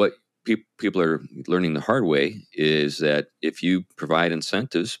what people are learning the hard way is that if you provide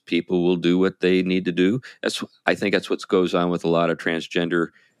incentives, people will do what they need to do. I think that's what goes on with a lot of transgender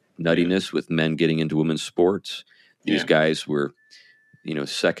nuttiness with men getting into women's sports. These guys were,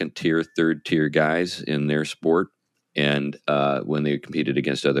 second tier, third tier guys in their sport. And when they competed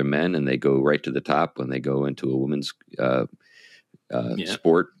against other men, and they go right to the top when they go into a women's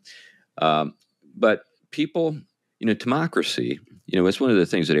sport. But people, democracy, it's one of the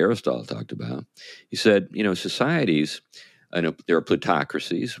things that Aristotle talked about. He said, societies, there are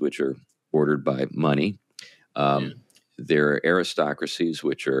plutocracies, which are ordered by money. There are aristocracies,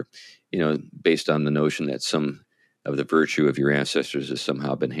 which are, based on the notion that some of the virtue of your ancestors has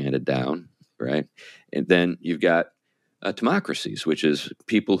somehow been handed down, right? And then you've got democracies, which is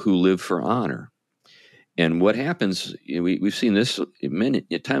people who live for honor. And what happens, we've seen this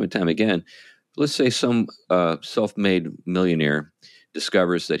time and time again. Let's say some self-made millionaire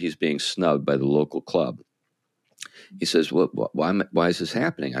discovers that he's being snubbed by the local club. He says, well, why is this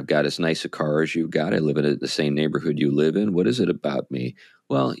happening? I've got as nice a car as you've got. I live in the same neighborhood you live in. What is it about me?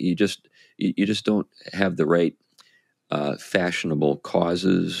 Well, you just don't have the right fashionable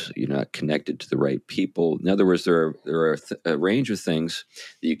causes. You're not connected to the right people. In other words, there are a range of things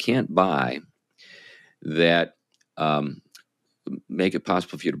that you can't buy that make it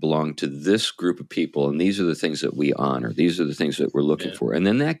possible for you to belong to this group of people, and these are the things that we honor. These are the things that we're looking for. And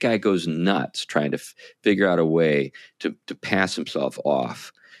then that guy goes nuts trying to figure out a way to pass himself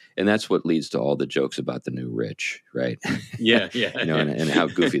off. And that's what leads to all the jokes about the new rich, right? Yeah. And how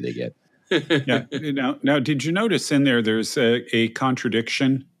goofy they get. Yeah. Now, did you notice in there's a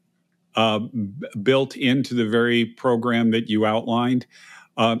contradiction built into the very program that you outlined?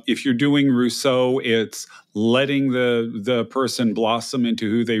 If you're doing Rousseau, it's letting the person blossom into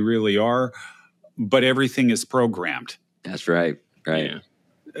who they really are, but everything is programmed. That's right. Right.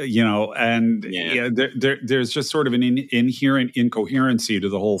 Yeah. There's just sort of an inherent incoherency to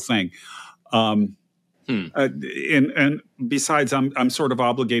the whole thing. And besides, I'm sort of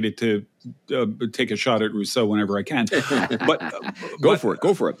obligated to take a shot at Rousseau whenever I can. But go for it.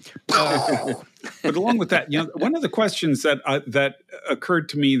 But along with that, one of the questions that occurred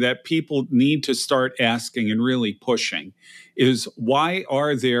to me that people need to start asking and really pushing is, why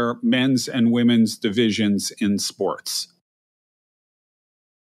are there men's and women's divisions in sports?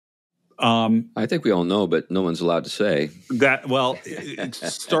 I think we all know, but no one's allowed to say that. Well,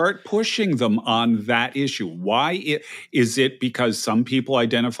 start pushing them on that issue. Why is it because some people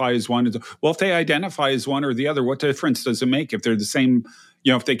identify as one? Well, if they identify as one or the other, what difference does it make? If they're the same,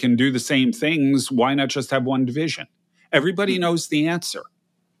 if they can do the same things, why not just have one division? Everybody knows the answer.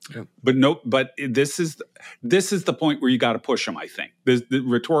 Yeah. But this is the point where you got to push them. I think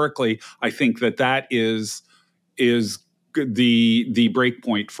rhetorically, I think that is the break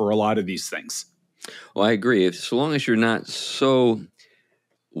point for a lot of these things. Well, I agree. So long as you're not so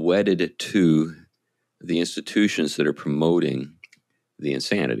wedded to the institutions that are promoting the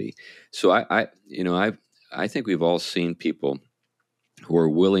insanity. So I think we've all seen people who are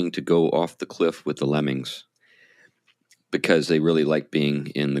willing to go off the cliff with the lemmings because they really like being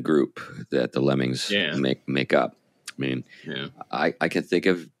in the group that the lemmings make up. I mean, I can think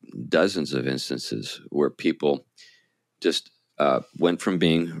of dozens of instances where people just went from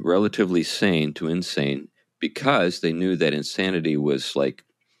being relatively sane to insane because they knew that insanity was it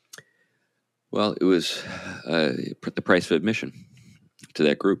was the price of admission to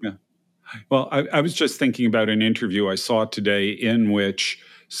that group. Yeah. Well, I was just thinking about an interview I saw today in which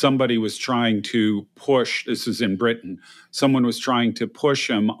somebody was trying to push, this is in Britain, someone was trying to push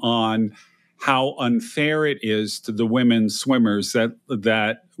him on how unfair it is to the women swimmers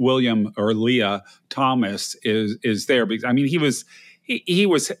that William or Leah Thomas is there. Because I mean, he was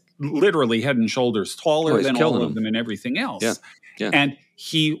literally head and shoulders taller than all of them and everything else. Yeah. And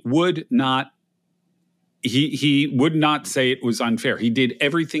he would not say it was unfair. He did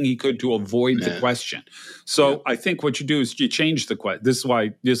everything he could to avoid the question. So I think what you do is you change the question. This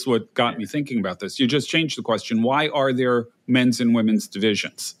is what got me thinking about this. You just change the question. Why are there men's and women's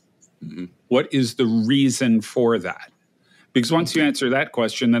divisions? Mm-hmm. What is the reason for that? Because once you answer that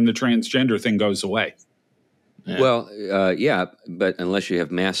question, then the transgender thing goes away. Yeah. Well, but unless you have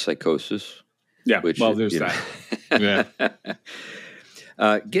mass psychosis. Yeah, there's that.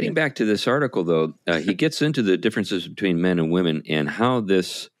 Getting back to this article, though, he gets into the differences between men and women and how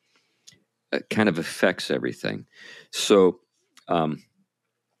this kind of affects everything. So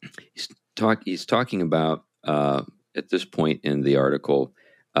he's talking about, at this point in the article,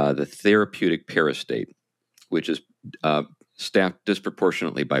 the therapeutic peristate, which is staffed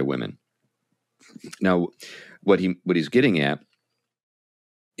disproportionately by women. Now, what he's getting at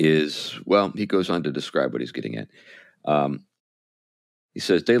is, he goes on to describe what he's getting at. He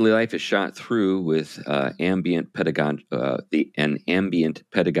says daily life is shot through with an ambient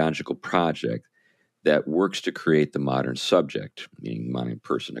pedagogical project that works to create the modern subject, meaning modern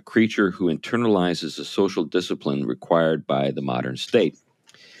person, a creature who internalizes the social discipline required by the modern state.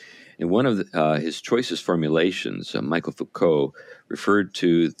 In one of his choicest formulations, Michael Foucault referred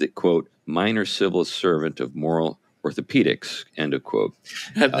to the, quote, minor civil servant of moral orthopedics, end of quote.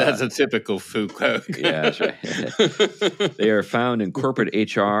 That's a typical Foucault. Yeah, that's right. They are found in corporate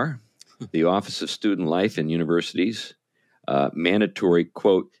HR, the Office of Student Life in universities, mandatory,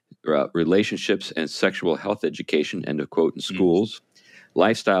 quote, relationships and sexual health education, end of quote, in schools,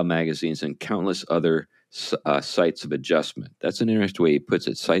 lifestyle magazines, and countless other sites of adjustment. That's an interesting way he puts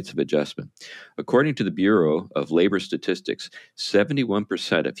it, sites of adjustment. According to the Bureau of Labor Statistics,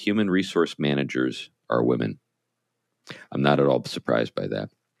 71% of human resource managers are women. I'm not at all surprised by that.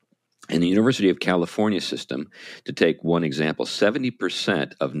 In the University of California system, to take one example,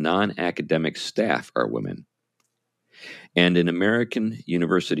 70% of non-academic staff are women. And in American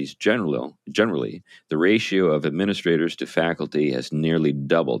universities generally, the ratio of administrators to faculty has nearly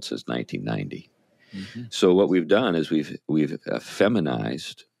doubled since 1990. Mm-hmm. So what we've done is we've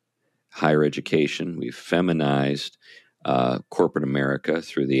feminized higher education. We've feminized corporate America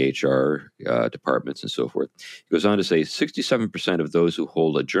through the HR departments and so forth. He goes on to say 67% of those who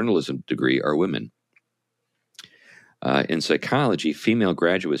hold a journalism degree are women. In psychology, female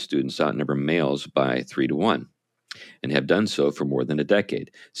graduate students outnumber males by 3 to 1 and have done so for more than a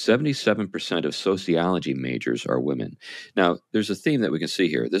decade. 77% of sociology majors are women. Now, there's a theme that we can see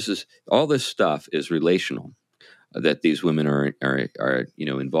here. All this stuff is relational that these women are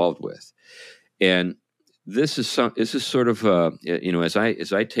involved with. And this is sort of as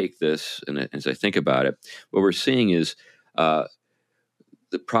I take this and as I think about it, what we're seeing is the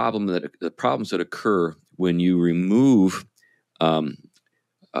problems that occur when you remove the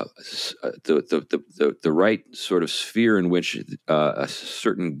right sort of sphere in which a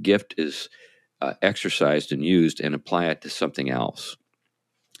certain gift is exercised and used and apply it to something else.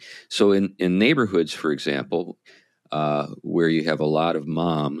 So in neighborhoods, for example, where you have a lot of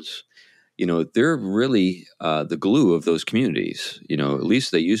moms, they're really the glue of those communities. At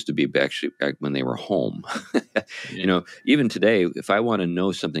least they used to be back when they were home. Yeah. Even today, if I want to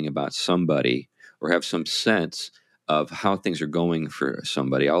know something about somebody or have some sense of how things are going for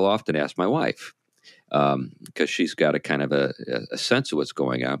somebody, I'll often ask my wife because she's got a kind of a sense of what's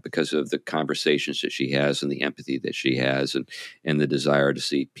going on because of the conversations that she has and the empathy that she has and the desire to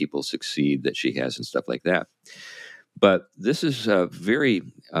see people succeed that she has and stuff like that. But this is very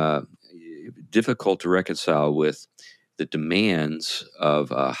difficult to reconcile with the demands of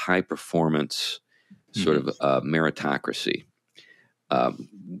a high performance sort of meritocracy.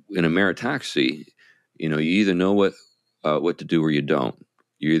 In a meritocracy, you either know what to do or you don't.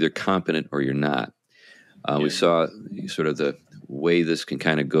 You're either competent or you're not. We saw sort of the way this can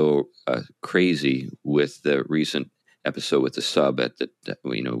kind of go crazy with the recent episode with the sub that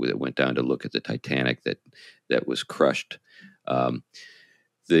went down to look at the Titanic that was crushed.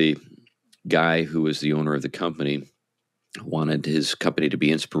 The guy who was the owner of the company wanted his company to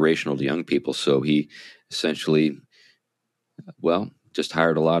be inspirational to young people, so he essentially, just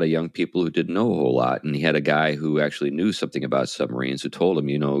hired a lot of young people who didn't know a whole lot. And he had a guy who actually knew something about submarines who told him,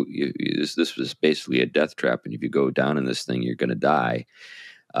 this was basically a death trap. And if you go down in this thing, you're going to die.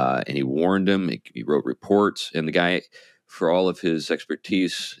 And he warned him. He wrote reports. And the guy, for all of his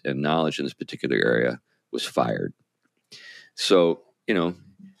expertise and knowledge in this particular area, was fired. So,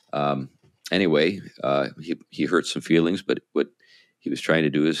 anyway, he hurt some feelings, but what he was trying to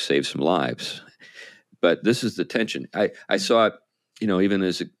do is save some lives. But this is the tension. I saw it, even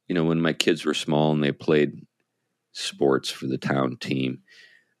as, when my kids were small and they played sports for the town team,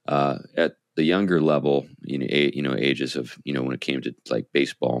 at the younger level, ages of, when it came to like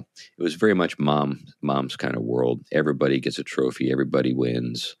baseball, it was very much mom's kind of world. Everybody gets a trophy. Everybody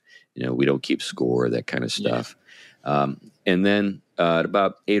wins. We don't keep score, that kind of stuff. Yeah. And then at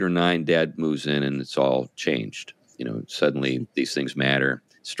about 8 or 9, dad moves in and it's all changed. Suddenly these things matter.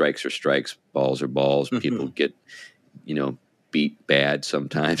 Strikes are strikes, balls are balls. People get, beat bad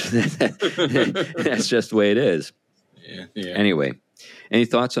sometimes. That's just the way it is. Yeah. Anyway, any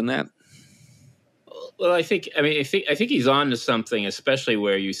thoughts on that? Well, I think he's on to something, especially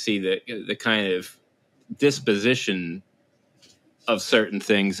where you see the kind of disposition of certain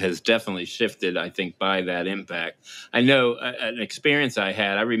things has definitely shifted, I think, by that impact. I know an experience I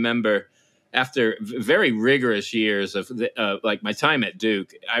had. I remember after very rigorous years of like my time at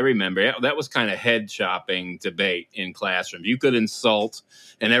Duke, I remember that was kind of head chopping debate in classrooms. You could insult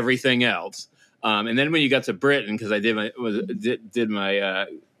and everything else. And then when you got to Britain, because I did my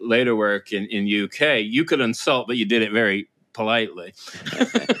later work in UK, you could insult, but you did it very politely.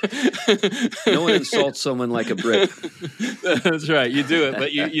 No one insults someone like a Brit. That's right. You do it,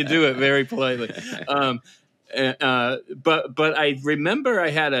 but you do it very politely. But I remember I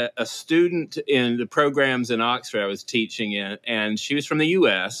had a student in the programs in Oxford I was teaching in, and she was from the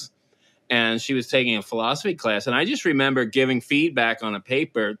U.S., and she was taking a philosophy class. And I just remember giving feedback on a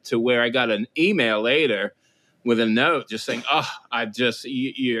paper to where I got an email later with a note just saying,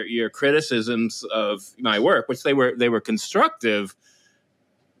 your criticisms of my work, which they were constructive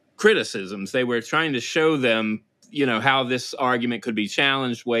criticisms. They were trying to show them, how this argument could be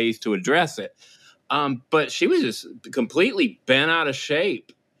challenged, ways to address it. But she was just completely bent out of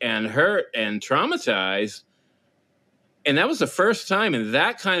shape and hurt and traumatized. And that was the first time in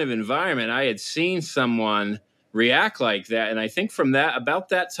that kind of environment I had seen someone react like that. And I think from about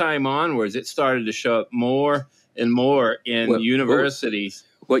that time onwards, it started to show up more and more in universities.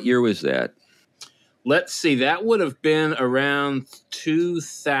 What year was that? Let's see. That would have been around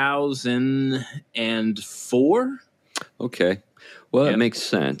 2004. Okay. Well, it makes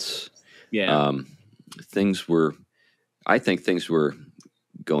sense. Yeah. I think things were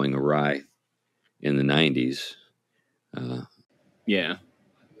going awry in the 90s. Yeah.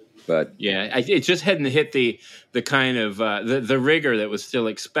 But yeah, it just hadn't hit the kind of the rigor that was still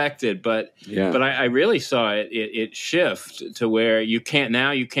expected. But yeah, I really saw it shift to where you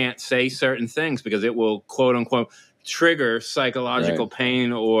can't say certain things because it will quote unquote trigger psychological right,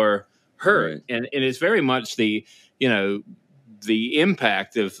 pain or hurt, right. and it's very much the the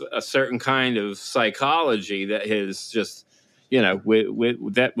impact of a certain kind of psychology that has just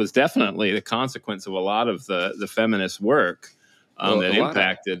that was definitely the consequence of a lot of the feminist work Well, that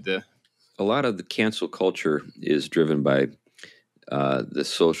impacted the. a lot of the cancel culture is driven by the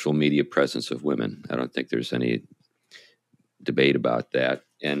social media presence of women. I don't think there's any debate about that.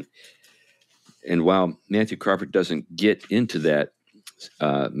 And while Matthew Crawford doesn't get into that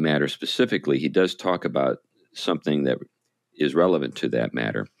matter specifically, he does talk about something that is relevant to that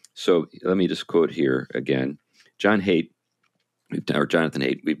matter. So let me just quote here again. Jonathan Haidt,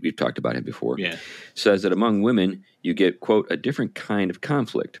 we've talked about him before, Yeah. says that among women, you get, quote, a different kind of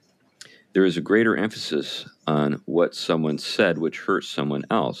conflict. There is a greater emphasis on what someone said which hurts someone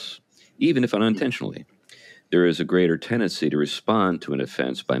else, even if unintentionally. There is a greater tendency to respond to an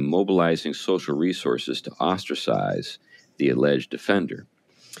offense by mobilizing social resources to ostracize the alleged offender.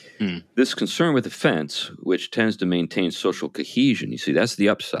 This concern with offense, which tends to maintain social cohesion, you see, that's the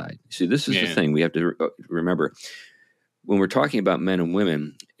upside. You see, this is the thing we have to remember. When we're talking about men and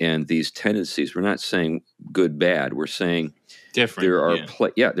women and these tendencies, we're not saying good, bad. We're saying different. There are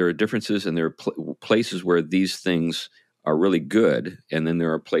there are differences, and there are places where these things are really good, and then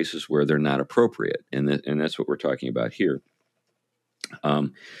there are places where they're not appropriate, and that's what we're talking about here.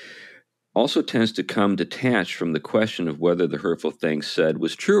 Also tends to come detached from the question of whether the hurtful thing said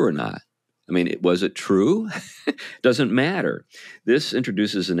was true or not. I mean, was it true? Doesn't matter. This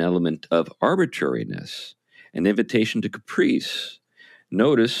introduces an element of arbitrariness, an invitation to caprice.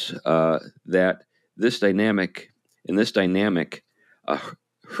 Notice that this dynamic,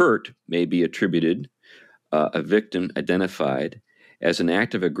 hurt may be attributed, a victim identified as an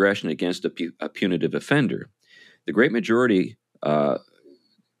act of aggression against a punitive offender. The great majority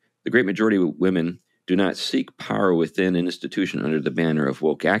of women do not seek power within an institution under the banner of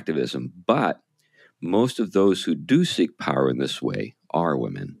woke activism, but most of those who do seek power in this way are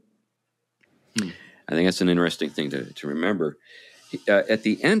women. I think that's an interesting thing to remember. At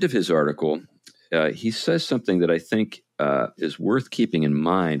the end of his article, he says something that I think is worth keeping in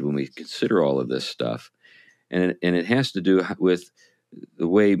mind when we consider all of this stuff, and it has to do with the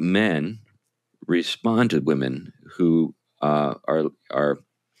way men respond to women who are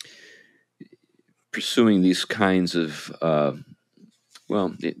pursuing these kinds of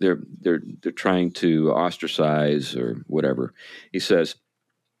they're trying to ostracize or whatever. He says,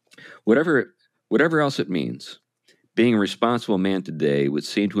 whatever else it means, being a responsible man today would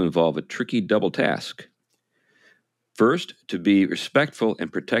seem to involve a tricky double task. First, to be respectful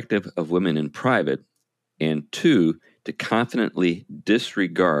and protective of women in private, and two, to confidently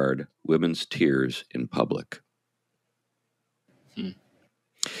disregard women's tears in public.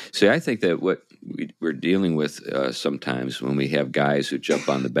 See, I think that what we're dealing with sometimes when we have guys who jump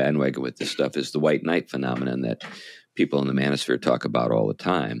on the bandwagon with this stuff is the white knight phenomenon that people in the manosphere talk about all the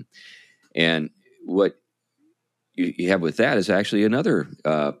time. And what you have with that is actually another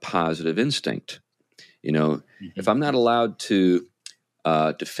positive instinct. If I'm not allowed to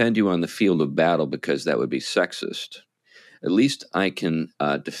defend you on the field of battle because that would be sexist, at least I can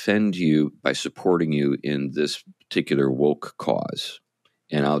defend you by supporting you in this particular woke cause.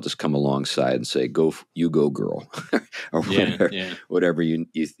 And I'll just come alongside and say, go girl, or whatever you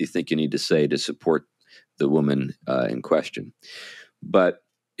think you need to say to support the woman in question. But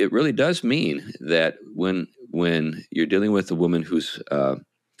it really does mean that when you're dealing with a woman who's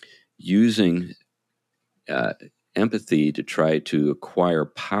using empathy to try to acquire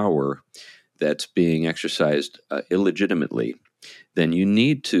power that's being exercised illegitimately, then you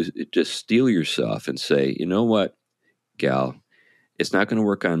need to just steel yourself and say, you know what, gal, it's not going to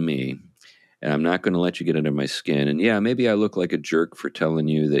work on me, and I'm not going to let you get under my skin. And yeah, maybe I look like a jerk for telling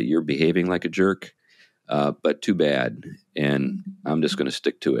you that you're behaving like a jerk, but too bad, and I'm just going to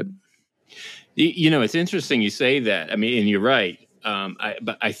stick to it. It's interesting you say that. I mean, and you're right.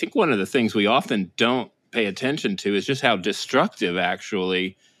 But I think one of the things we often don't pay attention to is just how destructive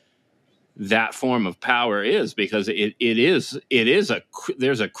actually that form of power is, because there's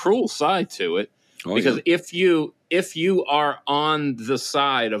a cruel side to it. Because if you are on the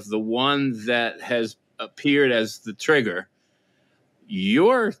side of the one that has appeared as the trigger,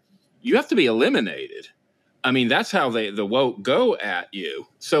 you have to be eliminated. I mean, that's how the woke go at you.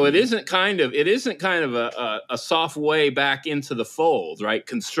 So it isn't kind of a soft way back into the fold, right?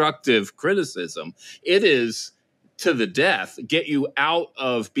 Constructive criticism. It is to the death, get you out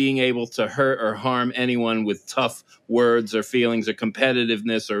of being able to hurt or harm anyone with tough words or feelings or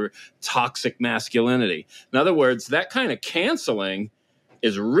competitiveness or toxic masculinity. In other words, that kind of canceling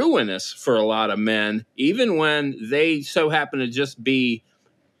is ruinous for a lot of men, even when they so happen to just be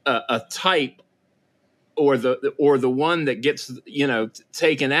a type or the one that gets,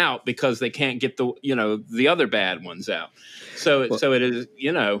 taken out because they can't get the other bad ones out. So it is,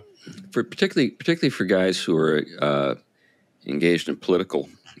 for particularly for guys who are engaged in political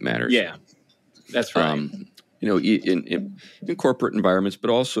matters. Yeah, that's right. In corporate environments,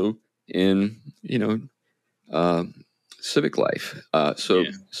 but also in civic life.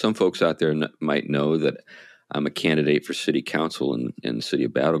 Some folks out there might know that I'm a candidate for city council in the city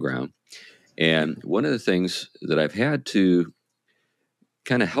of Battleground. And one of the things that I've had to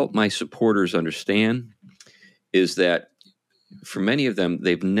kind of help my supporters understand is that for many of them,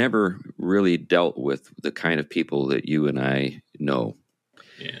 they've never really dealt with the kind of people that you and I know.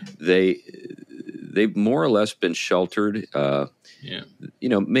 Yeah. They've more or less been sheltered.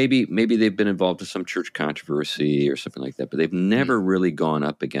 Maybe they've been involved in some church controversy or something like that, but they've never really gone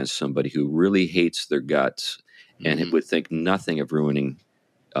up against somebody who really hates their guts and would think nothing of ruining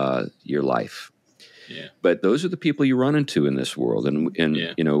your life. Yeah. But those are the people you run into in this world, and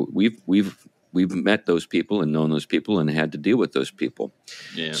we've met those people and known those people and had to deal with those people.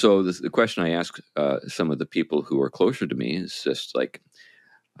 Yeah. So the question I ask some of the people who are closer to me is just like,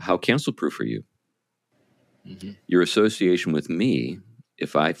 how cancel-proof are you? Mm-hmm. Your association with me,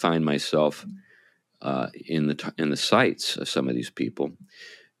 if I find myself in the sights of some of these people,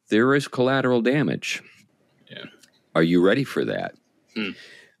 there is collateral damage. Yeah. Are you ready for that?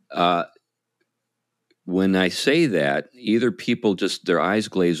 When I say that, either people just their eyes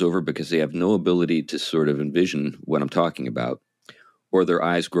glaze over because they have no ability to sort of envision what I'm talking about, or their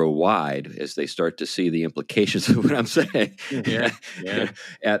eyes grow wide as they start to see the implications of what I'm saying. Yeah.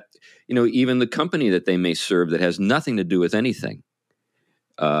 At even the company that they may serve that has nothing to do with anything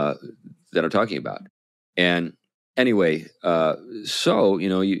that I'm talking about. And anyway, I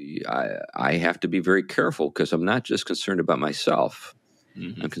have to be very careful because I'm not just concerned about myself.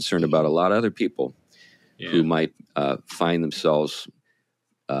 Mm-hmm. I'm concerned about a lot of other people who might find themselves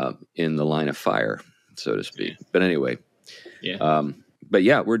in the line of fire, so to speak. Yeah. But anyway,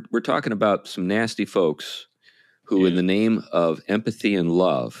 we're talking about some nasty folks who, in the name of empathy and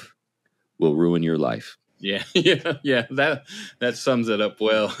love, will ruin your life. Yeah. That sums it up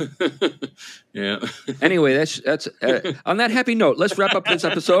well. Yeah. Anyway, that's on that happy note. Let's wrap up this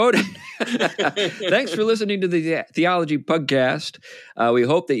episode. Thanks for listening to the Theology Podcast. We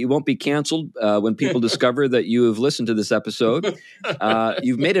hope that you won't be canceled when people discover that you have listened to this episode.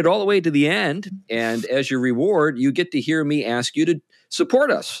 You've made it all the way to the end, and as your reward, you get to hear me ask you to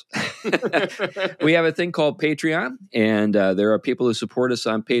support us. We have a thing called Patreon, and there are people who support us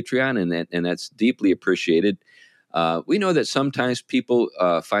on Patreon, and that's deeply appreciated. We know that sometimes people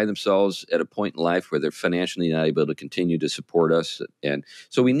find themselves at a point in life where they're financially not able to continue to support us, and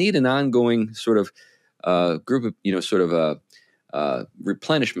so we need an ongoing sort of group of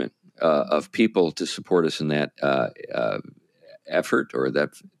replenishment of people to support us in that effort or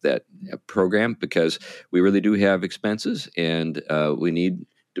that program, because we really do have expenses and we need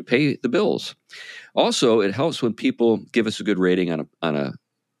to pay the bills. Also, it helps when people give us a good rating on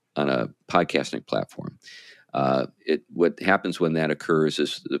a podcasting platform. What happens when that occurs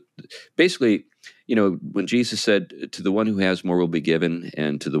is basically, when Jesus said, to the one who has more will be given,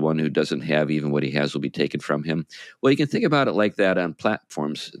 and to the one who doesn't have even what he has will be taken from him. Well, you can think about it like that on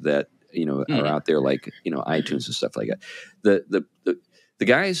platforms that are out there, like iTunes and stuff like that. The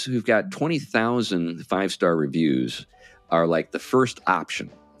guys who've got 20,000 5-star reviews are like the first option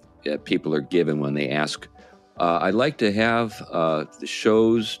that people are given when they ask, I'd like to have the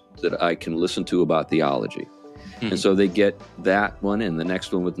shows that I can listen to about theology. And so they get that one and the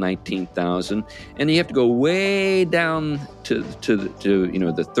next one with 19,000, and you have to go way down to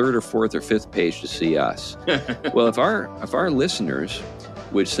the third or fourth or fifth page to see us. Well, if our listeners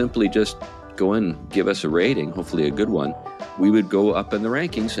would simply just go and give us a rating, hopefully a good one, we would go up in the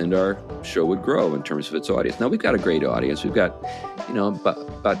rankings and our show would grow in terms of its audience. Now, we've got a great audience. We've got,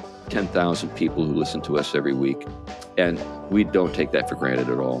 about 10,000 people who listen to us every week, and we don't take that for granted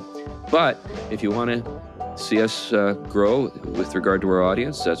at all. But if you want to see us grow with regard to our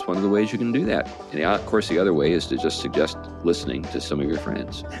audience, that's one of the ways you can do that. And of course, the other way is to just suggest listening to some of your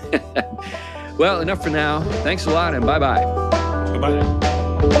friends. Well, enough for now. Thanks a lot, and bye-bye. Bye-bye.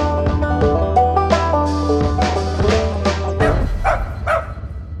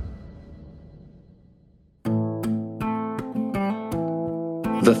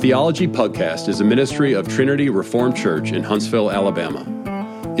 The Theology Podcast is a ministry of Trinity Reformed Church in Huntsville, Alabama.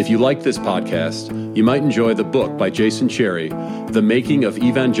 If you like this podcast, you might enjoy the book by Jason Cherry, The Making of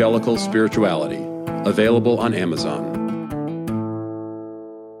Evangelical Spirituality, available on Amazon.